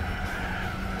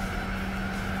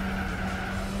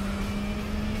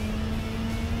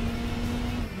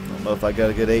 I don't know if I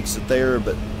got a good exit there,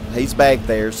 but he's back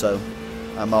there, so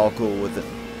I'm all cool with it.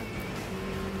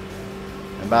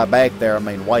 And by back there, I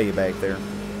mean way back there.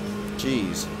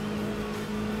 Jeez.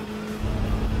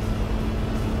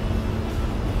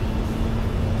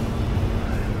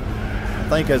 I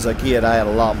think as a kid, I had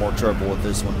a lot more trouble with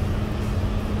this one.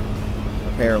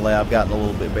 Apparently, I've gotten a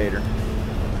little bit better.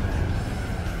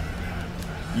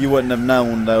 You wouldn't have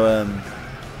known, though,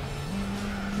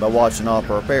 by watching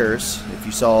Opera Paris, if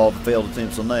you saw all the failed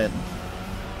attempts on that.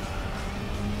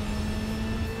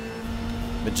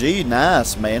 But gee,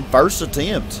 nice, man. First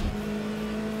attempt.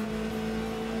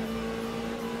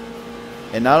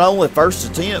 And not only first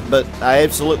attempt, but I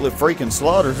absolutely freaking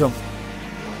slaughtered him.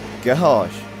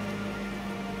 Gosh.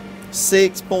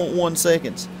 6.1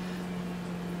 seconds.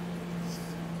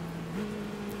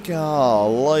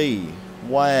 Golly.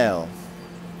 Wow.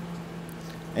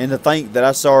 And to think that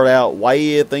I started out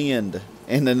way at the end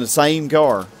and in the same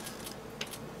car.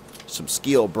 Some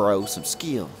skill, bro. Some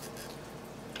skill.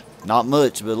 Not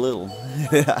much, but a little.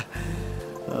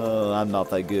 Oh, I'm not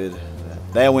that good.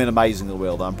 That went amazingly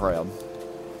well, though. I'm proud.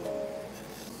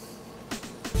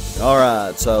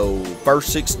 Alright, so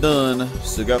first 6 done.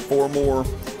 Still got 4 more.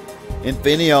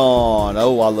 Infineon.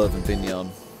 Oh, I love Infineon.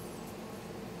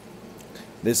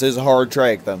 This is a hard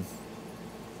track, though.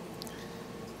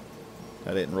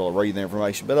 I didn't really read the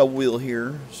information, but I will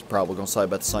here. It's probably going to say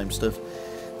about the same stuff.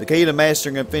 The key to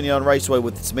mastering Infineon Raceway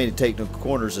with its many technical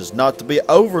corners is not to be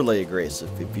overly aggressive.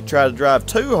 If you try to drive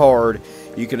too hard,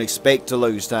 you can expect to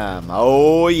lose time.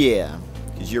 Oh, yeah.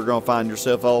 Because you're going to find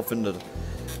yourself off in the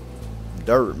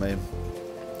dirt, man.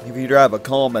 If you drive a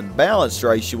calm and balanced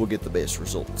race, you will get the best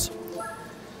results.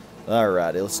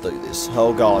 Alrighty, let's do this.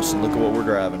 Oh, gosh, and look at what we're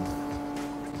driving.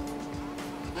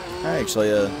 Actually,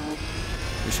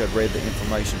 Wish I'd read the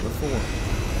information before.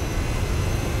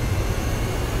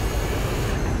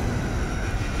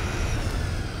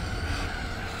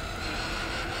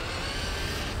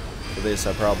 For this,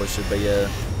 I probably should be,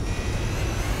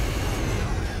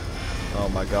 oh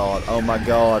my god, oh my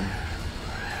god.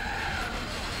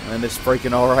 Man, this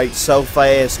freaking R8's so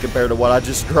fast compared to what I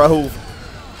just drove.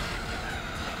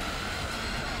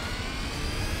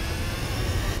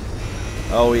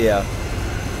 Oh yeah.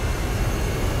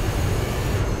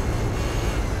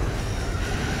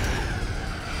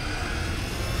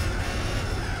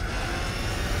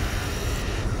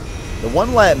 The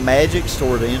one lap magics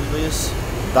toward the end of this,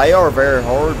 they are very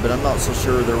hard, but I'm not so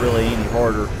sure they're really any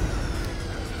harder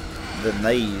than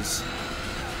these.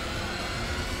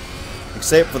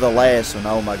 Except for the last one.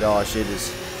 Oh my gosh, it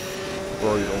is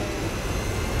brutal.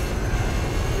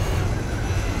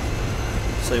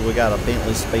 See, we got a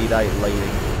Bentley Speed 8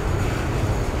 leading.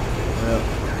 Well,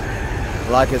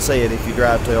 like I said, if you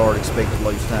drive too hard, expect to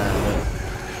lose time.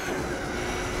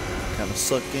 Kind of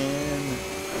suck in.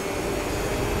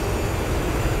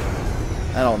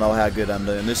 I don't know how good I'm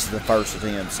doing. This is the first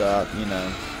attempt, so you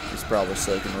know, it's probably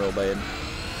sucking real bad.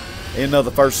 Even though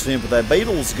the first attempt with that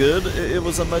Beetle was good, it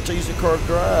was a much easier car to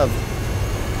drive.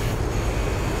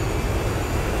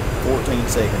 14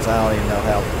 seconds. I don't even know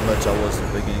how much I was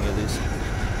at the beginning of this.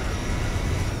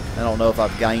 I don't know if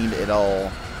I've gained at all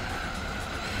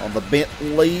on the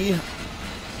Bentley.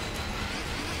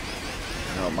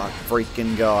 Oh my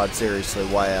freaking god, seriously,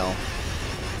 wow.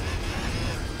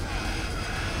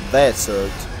 That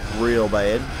sucked real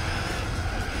bad.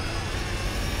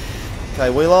 Okay,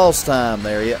 we lost time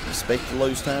there. Yep, expect to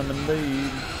lose time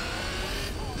indeed.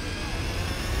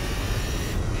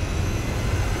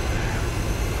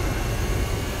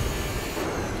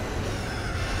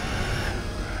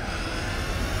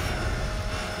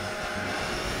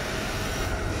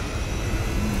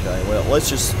 Okay, well, let's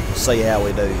just see how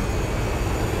we do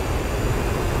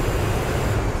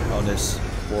on this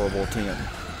horrible attempt.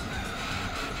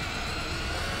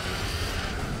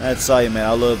 I'd say, man,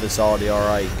 I love this Audi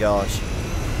R8, gosh.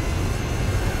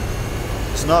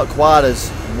 It's not quite as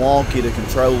wonky to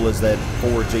control as that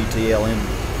Ford GTLM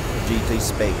GT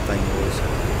spec thing was.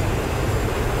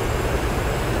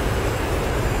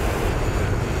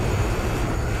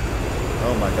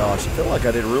 Oh my gosh, I feel like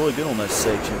I did really good on this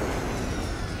section.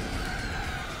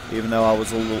 Even though I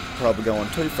was probably going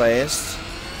too fast,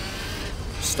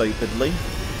 stupidly.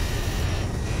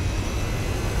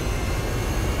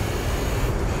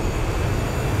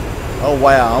 Oh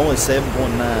wow, only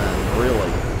 7.9,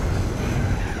 really.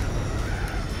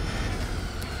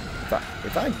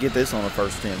 If I could get this on the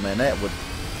first attempt, man, that would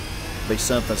be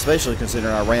something, especially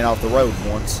considering I ran off the road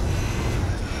once.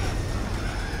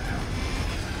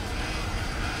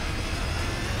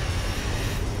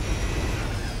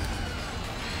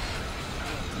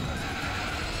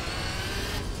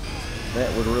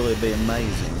 That would really be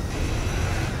amazing.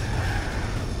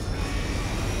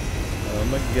 Oh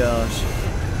my gosh.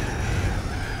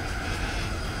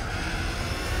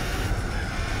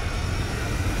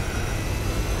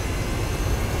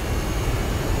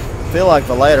 I feel like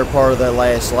the latter part of that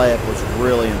last lap was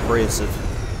really impressive.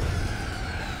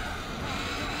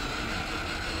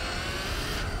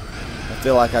 I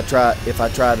feel like if I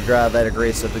tried to drive that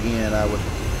aggressive again, I would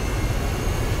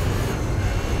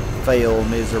fail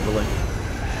miserably.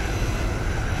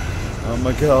 Oh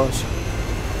my gosh.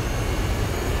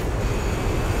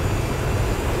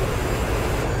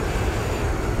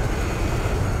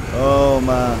 Oh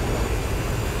my.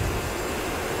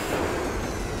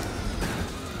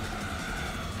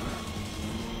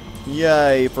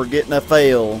 Yay, for getting a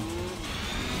fail.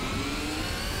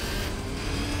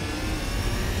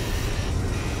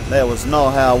 That was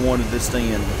not how I wanted this to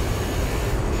end.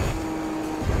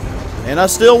 And I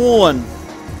still won.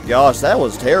 Gosh, that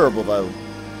was terrible though.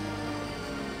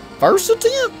 First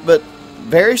attempt, but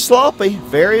very sloppy,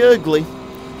 very ugly.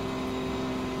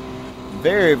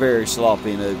 Very, very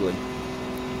sloppy and ugly.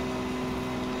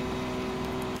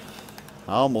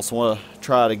 I almost want to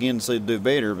try it again and see it do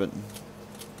better, but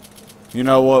you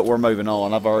know what? We're moving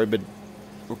on. I've already been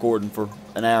recording for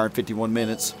an hour and 51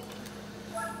 minutes.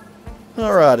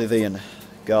 Alrighty then.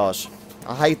 Gosh,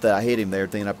 I hate that I hit him there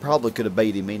then. I probably could have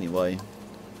beat him anyway.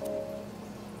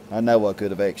 I know I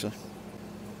could have actually.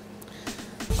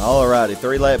 Alrighty,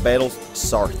 3-lap battle,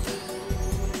 Sarth.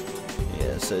 Yeah,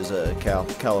 it says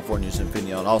California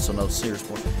Infineon, also known as Sears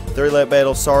Point. 3-lap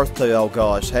battle, Sarth 2. Oh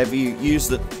gosh, have you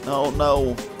used it? Oh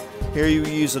no. Here you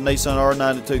use a Nissan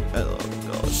R92. Oh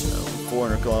gosh, no.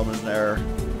 400 kilometers an hour.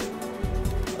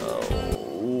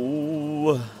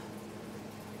 Oh.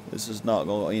 This is not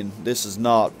going to, this is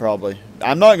not probably,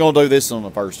 I'm not going to do this on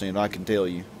the first end, I can tell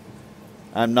you.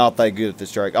 I'm not that good at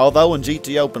this track. Although in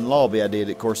GT Open Lobby I did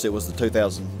it. Of course, it was the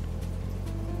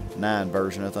 2009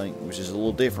 version, I think, which is a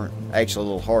little different. Actually, a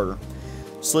little harder.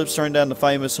 Slips turn down the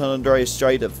famous San Andreas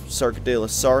Strait of Circuit de la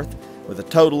Sarthe with a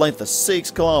total length of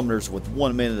 6 kilometers with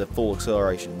 1 minute of full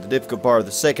acceleration. The difficult part of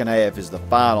the second half is the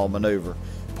final maneuver,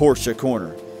 Porsche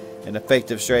corner. An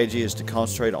effective strategy is to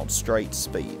concentrate on straight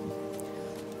speed.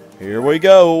 Here we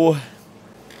go.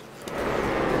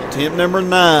 Attempt number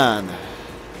 9.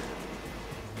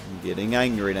 Getting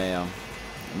angry now.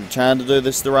 I'm trying to do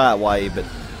this the right way, but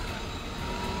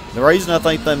the reason I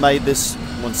think they made this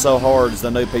one so hard is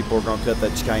they knew people were going to cut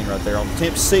that chicane right there. On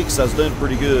attempt 6, I was doing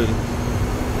pretty good.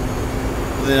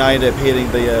 But then I ended up hitting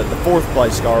the 4th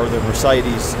place car, the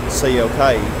Mercedes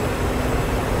CLK.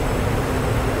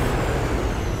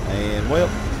 And, well,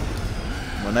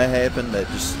 when that happened, that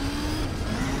just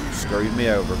screwed me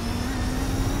over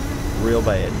real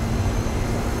bad.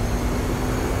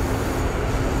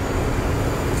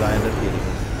 I ended up hitting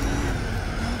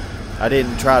it. I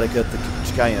didn't try to cut the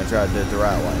chicane, I tried to do it the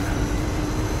right way.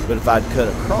 But if I'd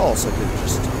cut across, I could have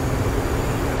just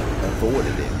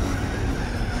avoided it.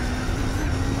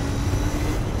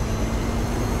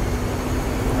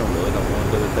 I really don't want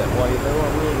to do it that way, though. I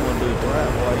really want to do it the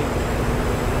right way.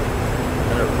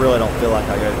 And I really don't feel like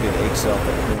I got a good exit off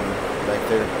that corner back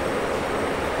there.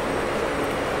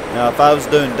 Now, if I was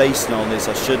doing decent on this,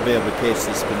 I should be able to catch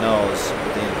this Spinaz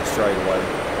at the end of the straightaway.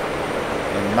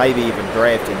 And maybe even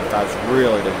drafting if I was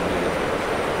really doing good.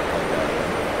 Like I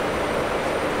am.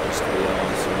 Just to be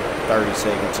honest, 30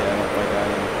 seconds, yeah, I don't think I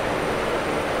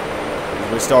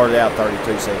am. We started out 32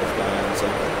 seconds behind,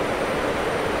 so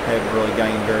haven't really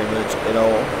gained very much at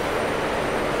all.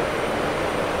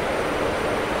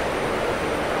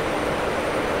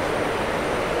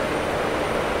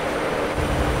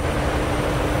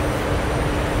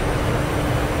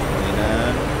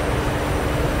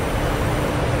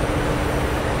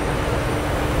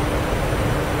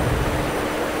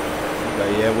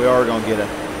 Yeah, we are going to get a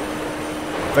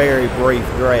very brief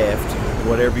draft.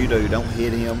 Whatever you do, don't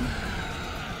hit him.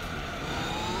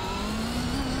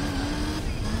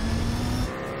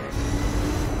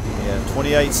 Yeah,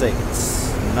 28 seconds.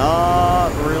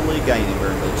 Not really gaining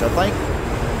very much. I think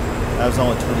I was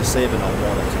only 27 on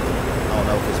one attempt. I don't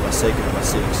know if it's my second or my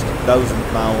sixth. Those are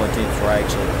my only attempts where I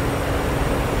actually,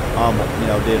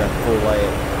 did a full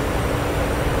lap.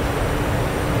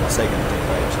 My second attempt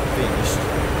I actually finished.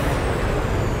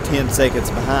 10 seconds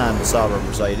behind the Sauber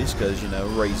Mercedes because,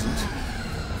 reasons.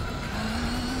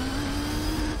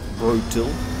 Brutal.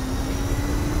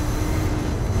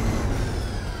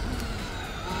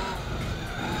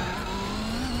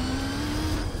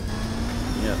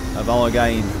 Yep, I've only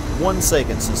gained 1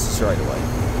 second since the straightaway.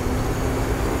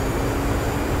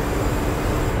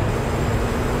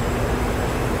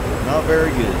 Not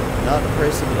very good. Not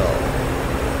impressive at all.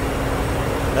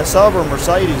 That Sauber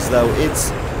Mercedes, though,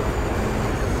 it's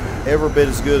every bit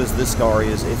as good as this car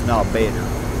is, if not better.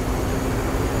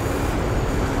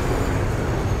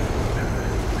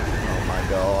 Oh my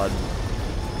God.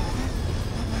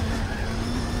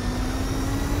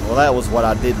 Well, that was what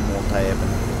I didn't want to happen.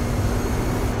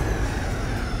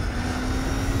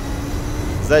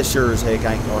 That sure as heck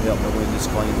ain't gonna help me win this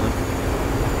cleanly.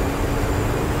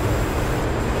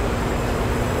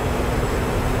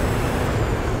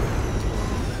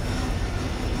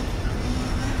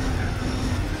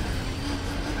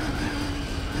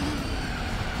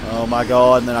 Oh my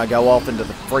God, and then I go off into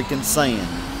the freaking sand.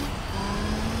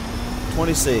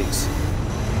 26.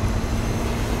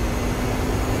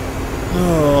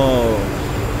 Oh.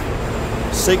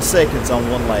 6 seconds on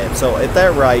one lap. So at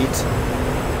that rate,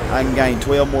 I can gain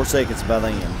 12 more seconds by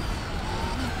then.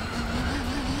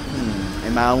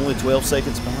 Am I only 12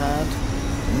 seconds behind?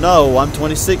 No, I'm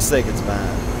 26 seconds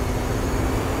behind.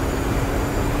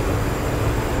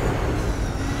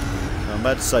 I'm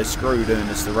about to say screw doing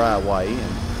this the right way,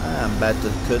 and I'm about to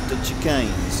cut the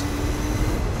chicanes.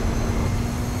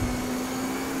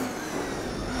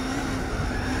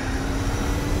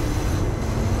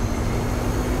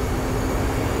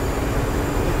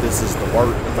 This is the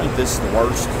worst. I think this is the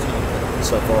worst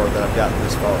so far that I've gotten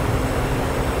this far.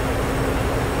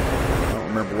 I don't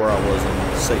remember where I was in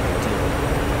the second attempt.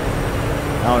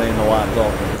 I don't even know why I'm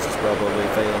talking. This is probably a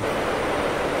fail.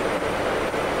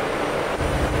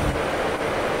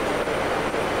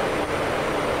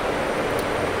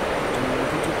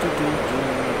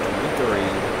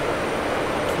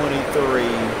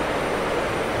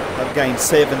 I've gained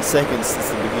 7 seconds since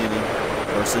the beginning,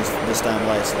 or since this time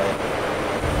last lap.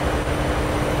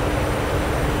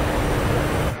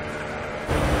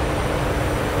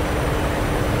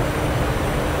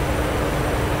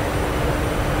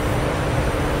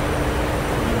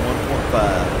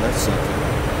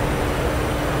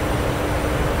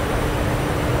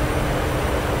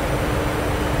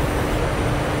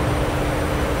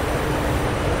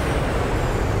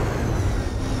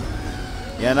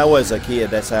 Yeah, I know as a kid,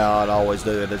 that's how I'd always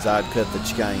do it, is I'd cut the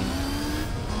chicane.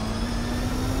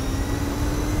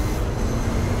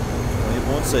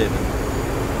 20.7.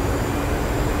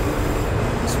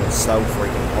 This one's so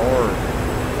freaking hard.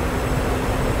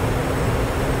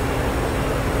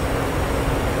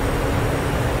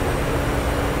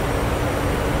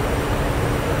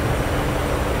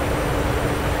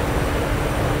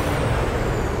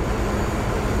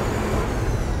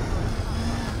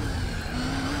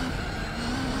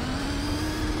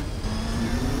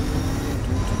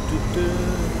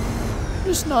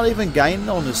 Just not even gaining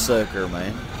on this sucker,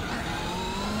 man.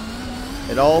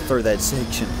 At all through that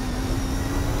section.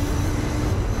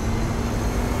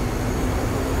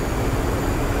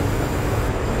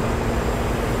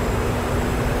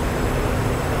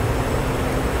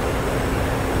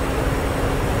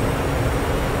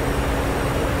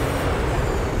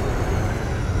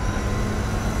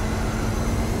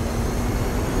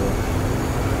 Yeah.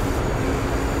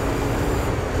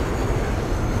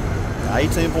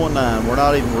 18.9. We're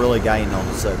not even really gaining on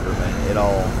the sucker, man, at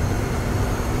all.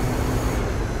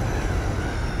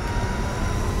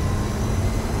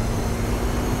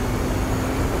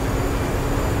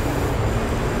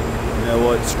 You know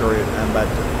what? Screw it. I'm about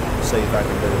to see if I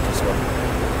can do it this way.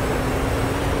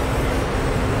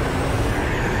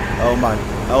 Oh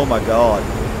my God.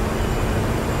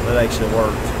 That actually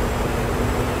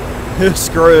worked.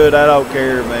 Screw it. I don't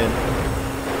care, man.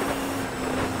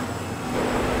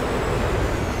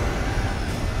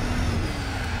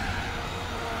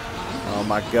 Oh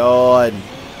my God.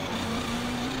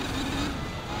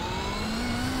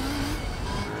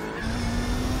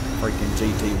 Freaking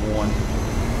GT1.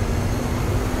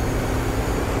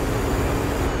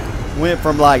 Went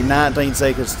from like 19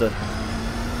 seconds to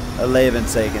 11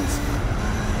 seconds.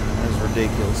 That's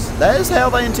ridiculous. That is how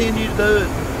they intend you to do it.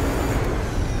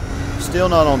 Still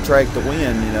not on track to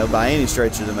win, you know, by any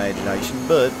stretch of the imagination,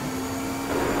 but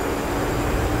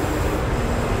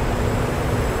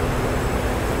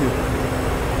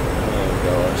oh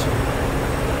gosh.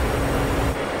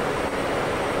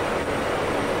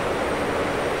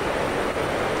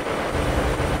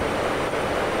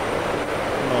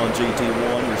 Come on,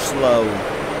 GT1, you're slow.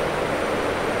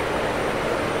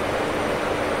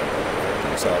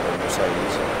 Solid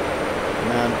Mercedes.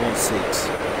 9.6.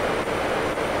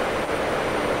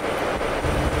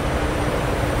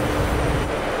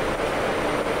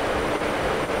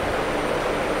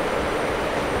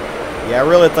 Yeah, I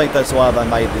really think that's why they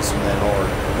made this one that hard.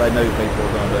 They knew people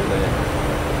were going to do that.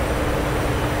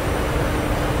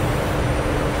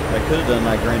 They could have done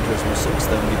like Gran Turismo 6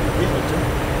 though and give you a penalty.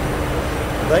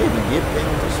 Do they even get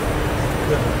penalties?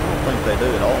 I don't think they do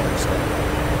at all this time.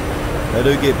 They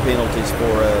do get penalties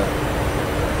for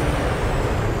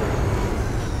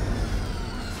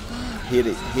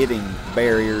hitting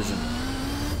barriers and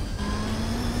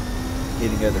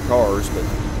hitting other cars, but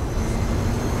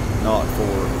not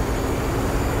for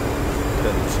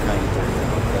cutting chicanes or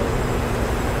anything like that.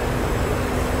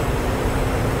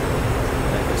 I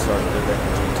think they started to do that in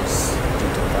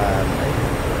GT5 maybe.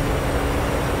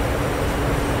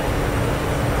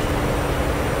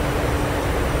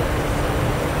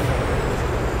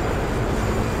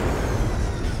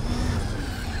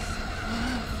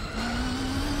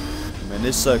 Man,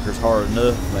 this sucker's hard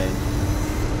enough, man.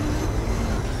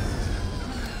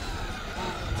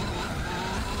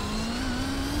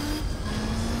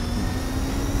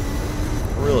 I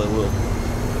really will. I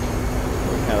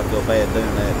kind of feel bad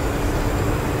doing that.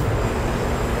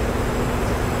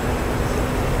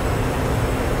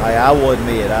 I will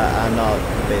admit, I'm not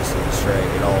the best at this track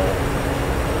at all.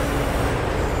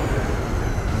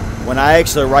 When I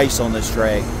actually race on this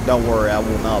track, don't worry, I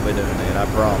will not be doing that, I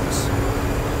promise.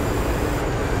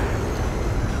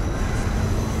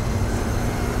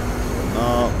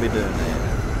 Not be doing that.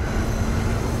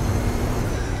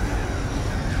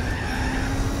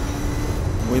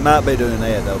 We might be doing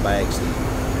that though by accident.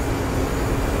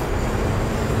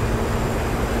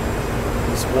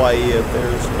 This way, if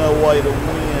there's no way to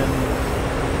win.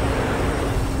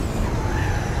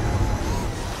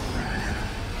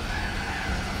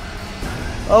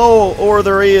 Oh, or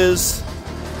there is.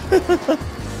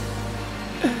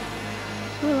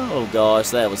 Oh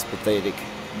gosh, that was pathetic.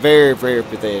 Very, very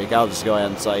pathetic. I'll just go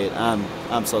ahead and say it.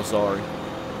 I'm so sorry.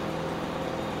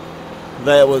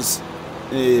 That was,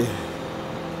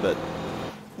 but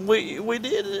we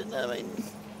did it. I mean,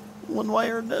 one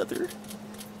way or another.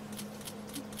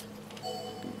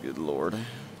 Good Lord.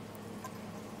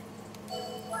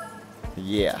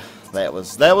 Yeah, that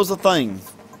was the thing.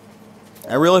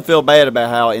 I really feel bad about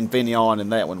how Infineon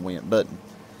and that one went, but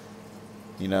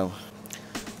you know.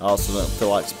 I also don't feel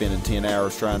like spending 10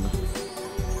 hours trying to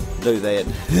do that.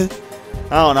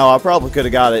 I don't know. I probably could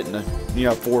have got it in,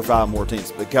 4 or 5 more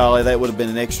tenths. But golly, that would have been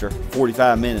an extra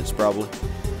 45 minutes probably.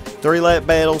 3-lap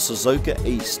battle, Suzuka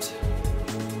East.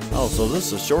 Oh, so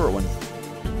this is a short one.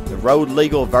 The road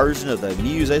legal version of the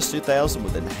Muse S2000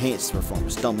 with enhanced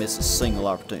performance. Don't miss a single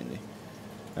opportunity.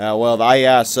 Well, the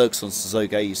AI sucks on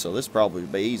Suzuka East, so this probably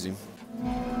would be easy.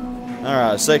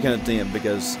 Alright, second attempt,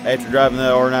 because after driving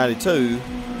that R92,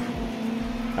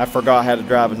 I forgot how to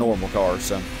drive a normal car,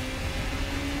 so.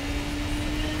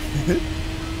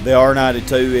 The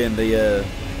R92 and the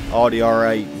Audi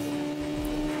R8.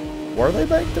 Were they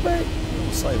back to back?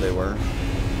 I'll say they were.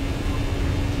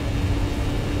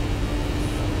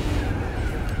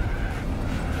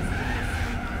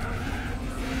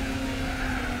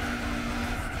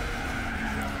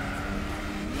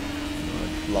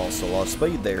 Lost a lot of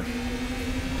speed there.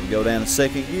 We go down to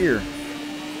second gear.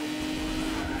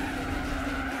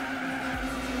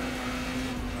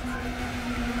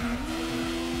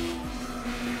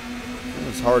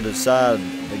 It's hard to decide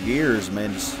the gears,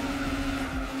 man. This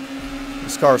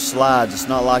car slides. It's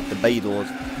not like the Beetle,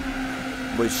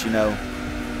 which, I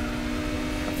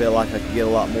feel like I could get a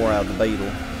lot more out of the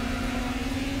Beetle.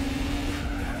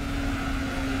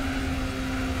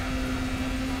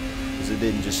 It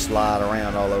didn't just slide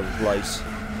around all over the place.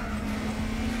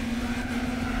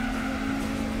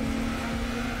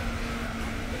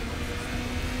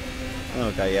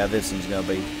 Okay, yeah, this one's gonna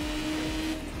be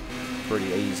pretty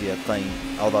easy, I think.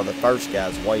 Although the first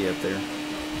guy's way up there.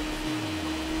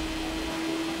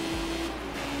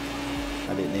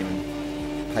 I didn't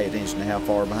even pay attention to how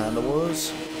far behind I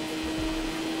was.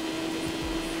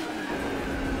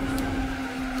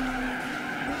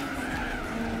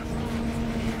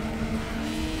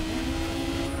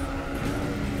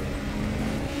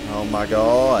 Oh my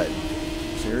God.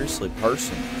 Seriously,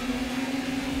 person.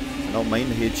 I don't mean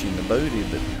to hit you in the booty,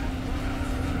 but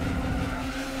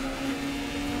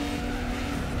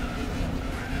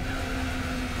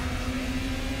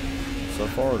so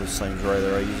far this seems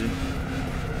rather easy.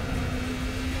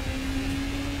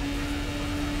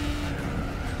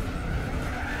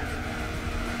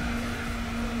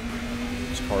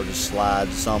 This car just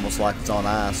slides. It's almost like it's on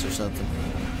ice or something.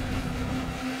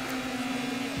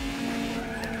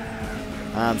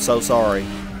 I'm so sorry.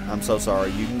 I'm so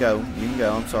sorry. You can go. You can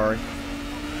go. I'm sorry.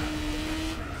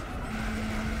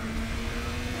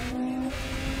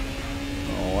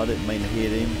 Oh, I didn't mean to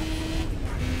hit him.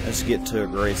 Let's get too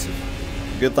aggressive.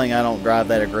 Good thing I don't drive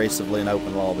that aggressively in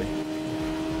open lobby.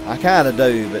 I kind of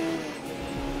do, but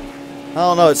I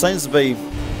don't know. It seems to be.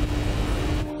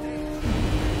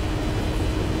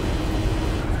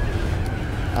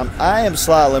 I am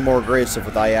slightly more aggressive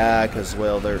with AI because,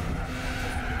 well, they're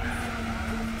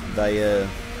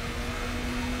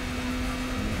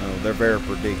very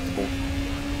predictable.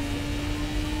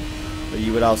 But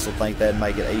you would also think that'd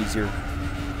make it easier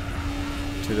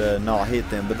to not hit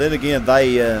them. But then again,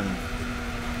 they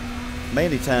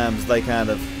many times they kind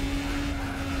of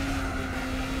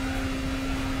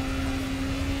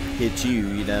hit you,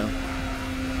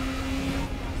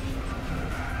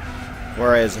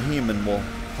 whereas a human will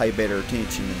pay better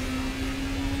attention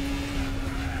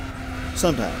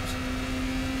sometimes.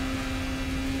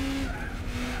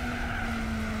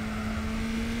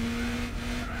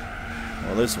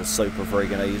 Well, this was super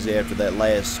freaking easy after that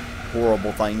last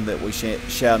horrible thing that we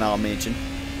shall not mention.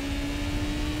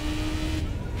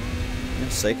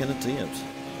 And second attempt.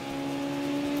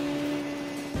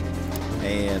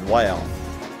 And wow.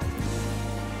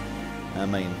 I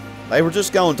mean, they were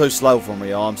just going too slow for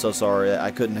me, y'all. I'm so sorry.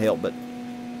 I couldn't help but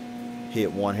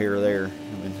hit one here or there.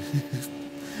 I mean,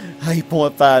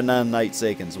 8.598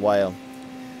 seconds. Wow.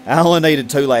 I only needed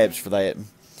 2 laps for that.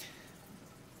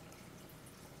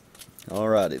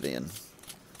 Alrighty then.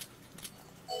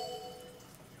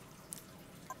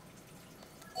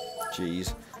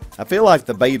 Jeez. I feel like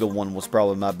the Beetle one was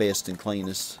probably my best and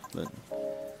cleanest, but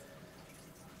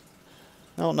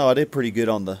I don't know, I did pretty good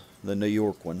on the New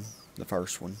York one, the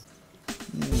first one.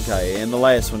 Okay, and the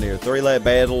last one here, 3-lap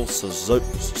battle,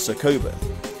 Tsukuba.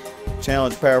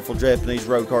 Challenge powerful Japanese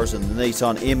road cars in the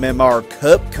Nissan MMR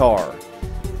Cup car.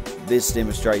 This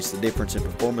demonstrates the difference in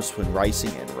performance between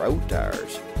racing and road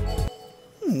tires.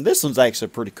 This one's actually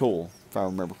pretty cool, if I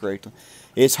remember correctly.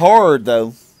 It's hard,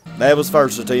 though. That was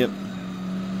first attempt.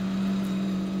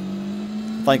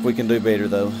 I think we can do better,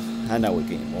 though. I know we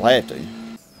can. We'll have to.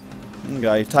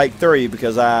 Okay, take 3,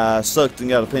 because I sucked and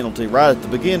got a penalty right at the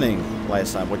beginning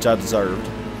last time, which I deserved.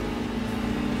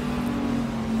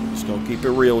 Just gonna keep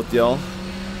it real with y'all.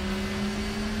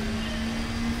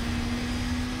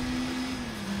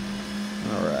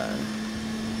 Alright.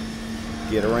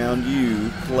 Get around you,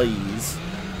 please.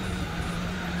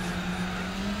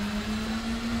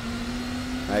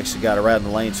 I actually got around the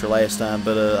Lancer last time,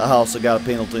 but I also got a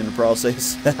penalty in the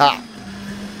process.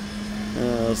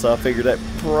 So I figured that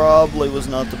probably was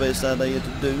not the best idea to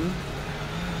do.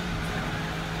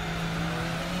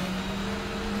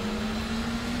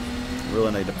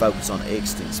 Really need to focus on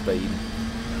exiting speed.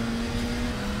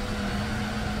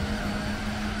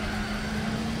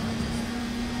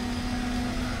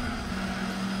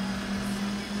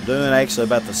 Doing actually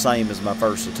about the same as my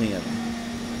first attempt.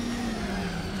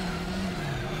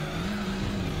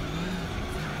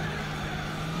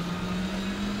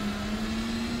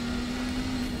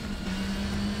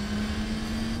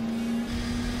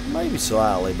 Maybe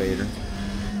slightly better.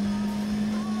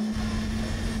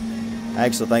 I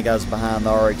actually think I was behind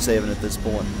the RX-7 at this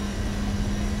point.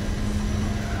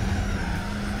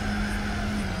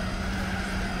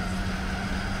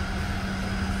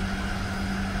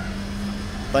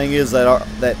 Thing is that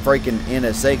freaking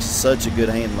NSX is such a good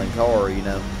handling car, you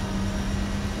know.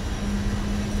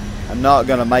 I'm not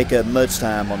gonna make up much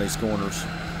time on these corners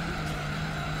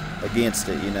against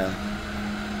it, you know.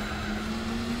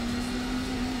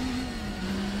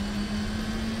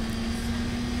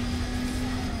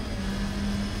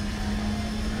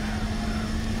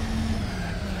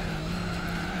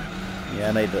 Yeah,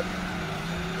 I need to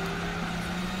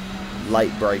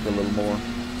light brake a little more.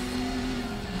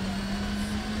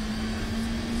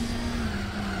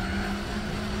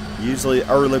 Usually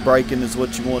early braking is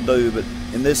what you want to do, but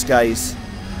in this case,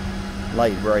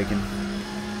 late braking.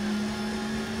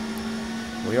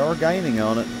 We are gaining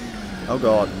on it. Oh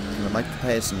God, can I make the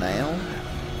pass now?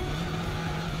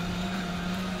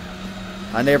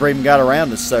 I never even got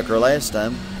around this sucker last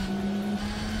time.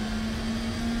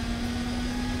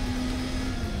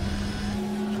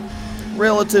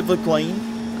 Relatively clean.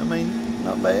 I mean,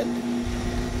 not bad.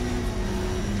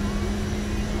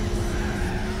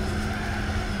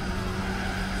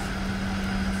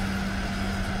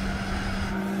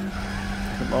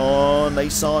 Come on,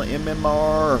 Nissan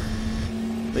MMR.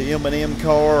 The M&M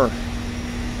car.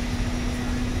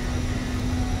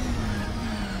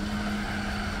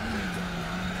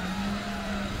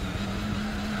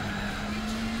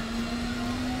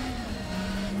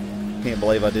 Can't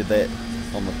believe I did that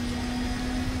on the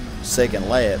second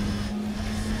lap.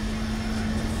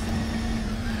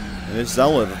 And it's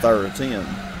only the third attempt.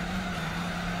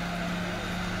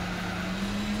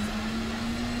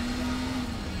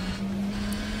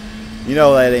 You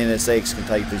know that NSX can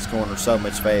take these corners so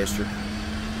much faster.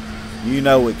 You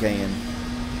know it can.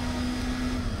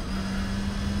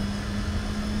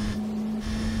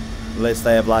 Unless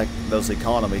they have like those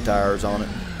economy tires on it.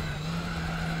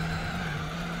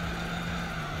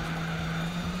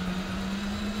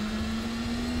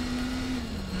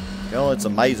 Oh, it's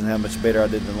amazing how much better I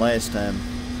did than last time.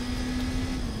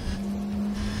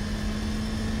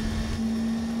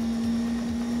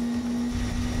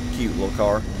 Cute little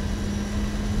car.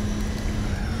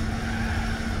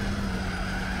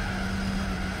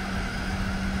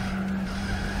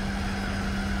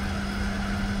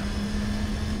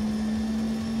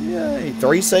 Yay,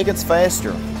 3 seconds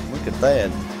faster. Look at that.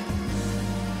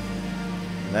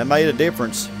 That made a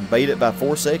difference. Beat it by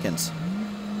 4 seconds.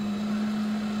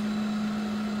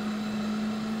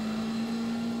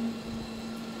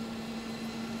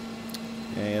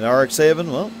 And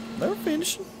RX-7, well, they're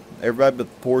finishing. Everybody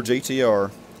but poor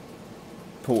GTR.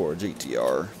 Poor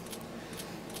GTR.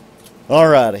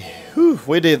 Alrighty. Whew,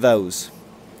 we did those.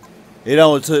 It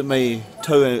only took me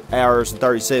 2 hours and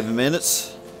 37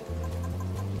 minutes.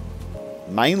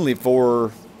 Mainly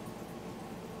for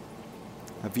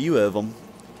a few of them.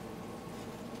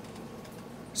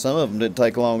 Some of them didn't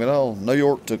take long at all. New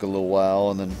York took a little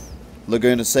while, and then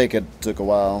Laguna Seca took a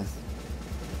while.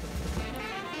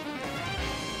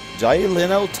 Jay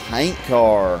Leno tank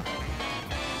car.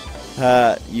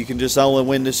 You can just only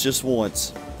win this just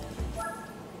once.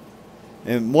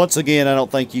 And once again, I don't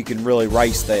think you can really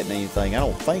race that in anything. I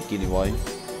don't think, anyway.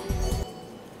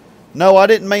 No, I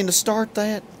didn't mean to start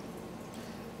that.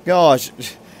 Gosh,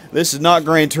 this is not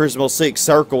Gran Turismo 6.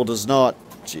 Circle does not.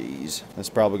 Jeez, that's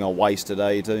probably going to waste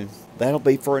today, too. That'll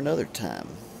be for another time.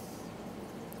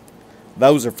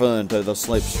 Those are fun, too. Those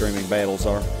slipstreaming battles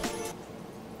are.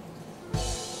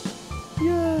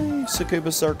 Yay,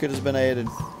 Tsukuba Circuit has been added.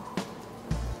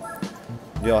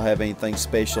 Do y'all have anything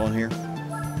special in here?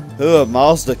 Oh,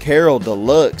 Mazda Carol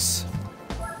Deluxe.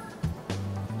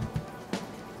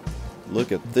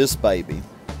 Look at this baby.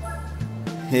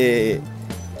 Hey.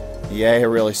 Yeah, it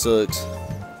really sucks.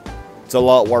 It's a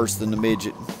lot worse than the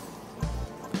midget.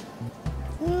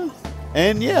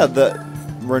 And yeah,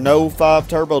 Renault 5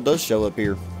 Turbo does show up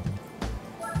here.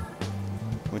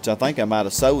 Which I think I might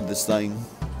have sold this thing.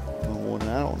 I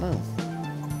don't know.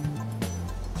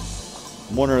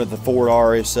 I'm wondering if the Ford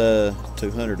RS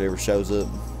 200 ever shows up.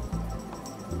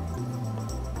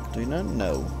 Do not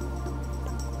know.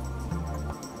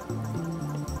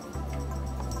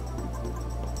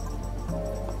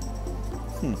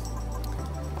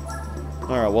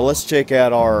 Alright, well, let's check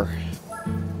out our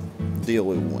deal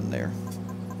we won there.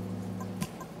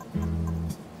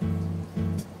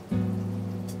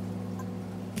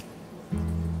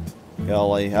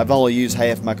 Golly, I've only used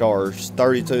half my cars.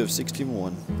 32 of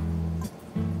 61.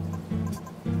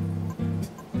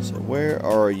 So where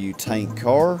are you, tank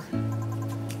car?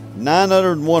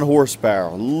 901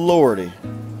 horsepower. Lordy.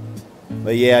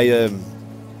 But yeah,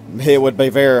 it would be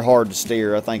very hard to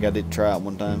steer. I think I did try it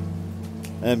one time.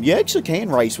 You actually can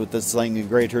race with this thing in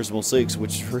Gran Turismo 6,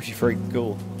 which is pretty freaking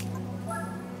cool.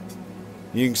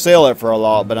 You can sell it for a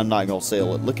lot, but I'm not going to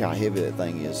sell it. Look how heavy that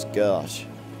thing is. Gosh.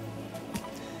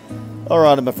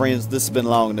 Alright, my friends, this has been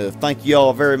long enough. Thank you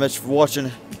all very much for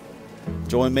watching.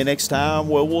 Join me next time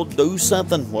where we'll do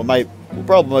something. We'll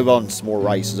probably move on to some more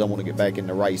races. I want to get back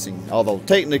into racing. Although,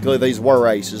 technically, these were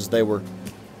races. They were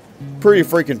pretty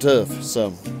freaking tough.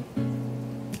 So,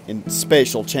 in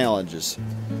special challenges.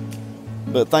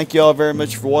 But thank you all very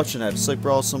much for watching. Have a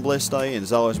super awesome, blessed day. And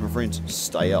as always, my friends,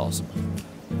 stay awesome.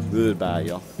 Goodbye,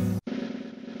 y'all.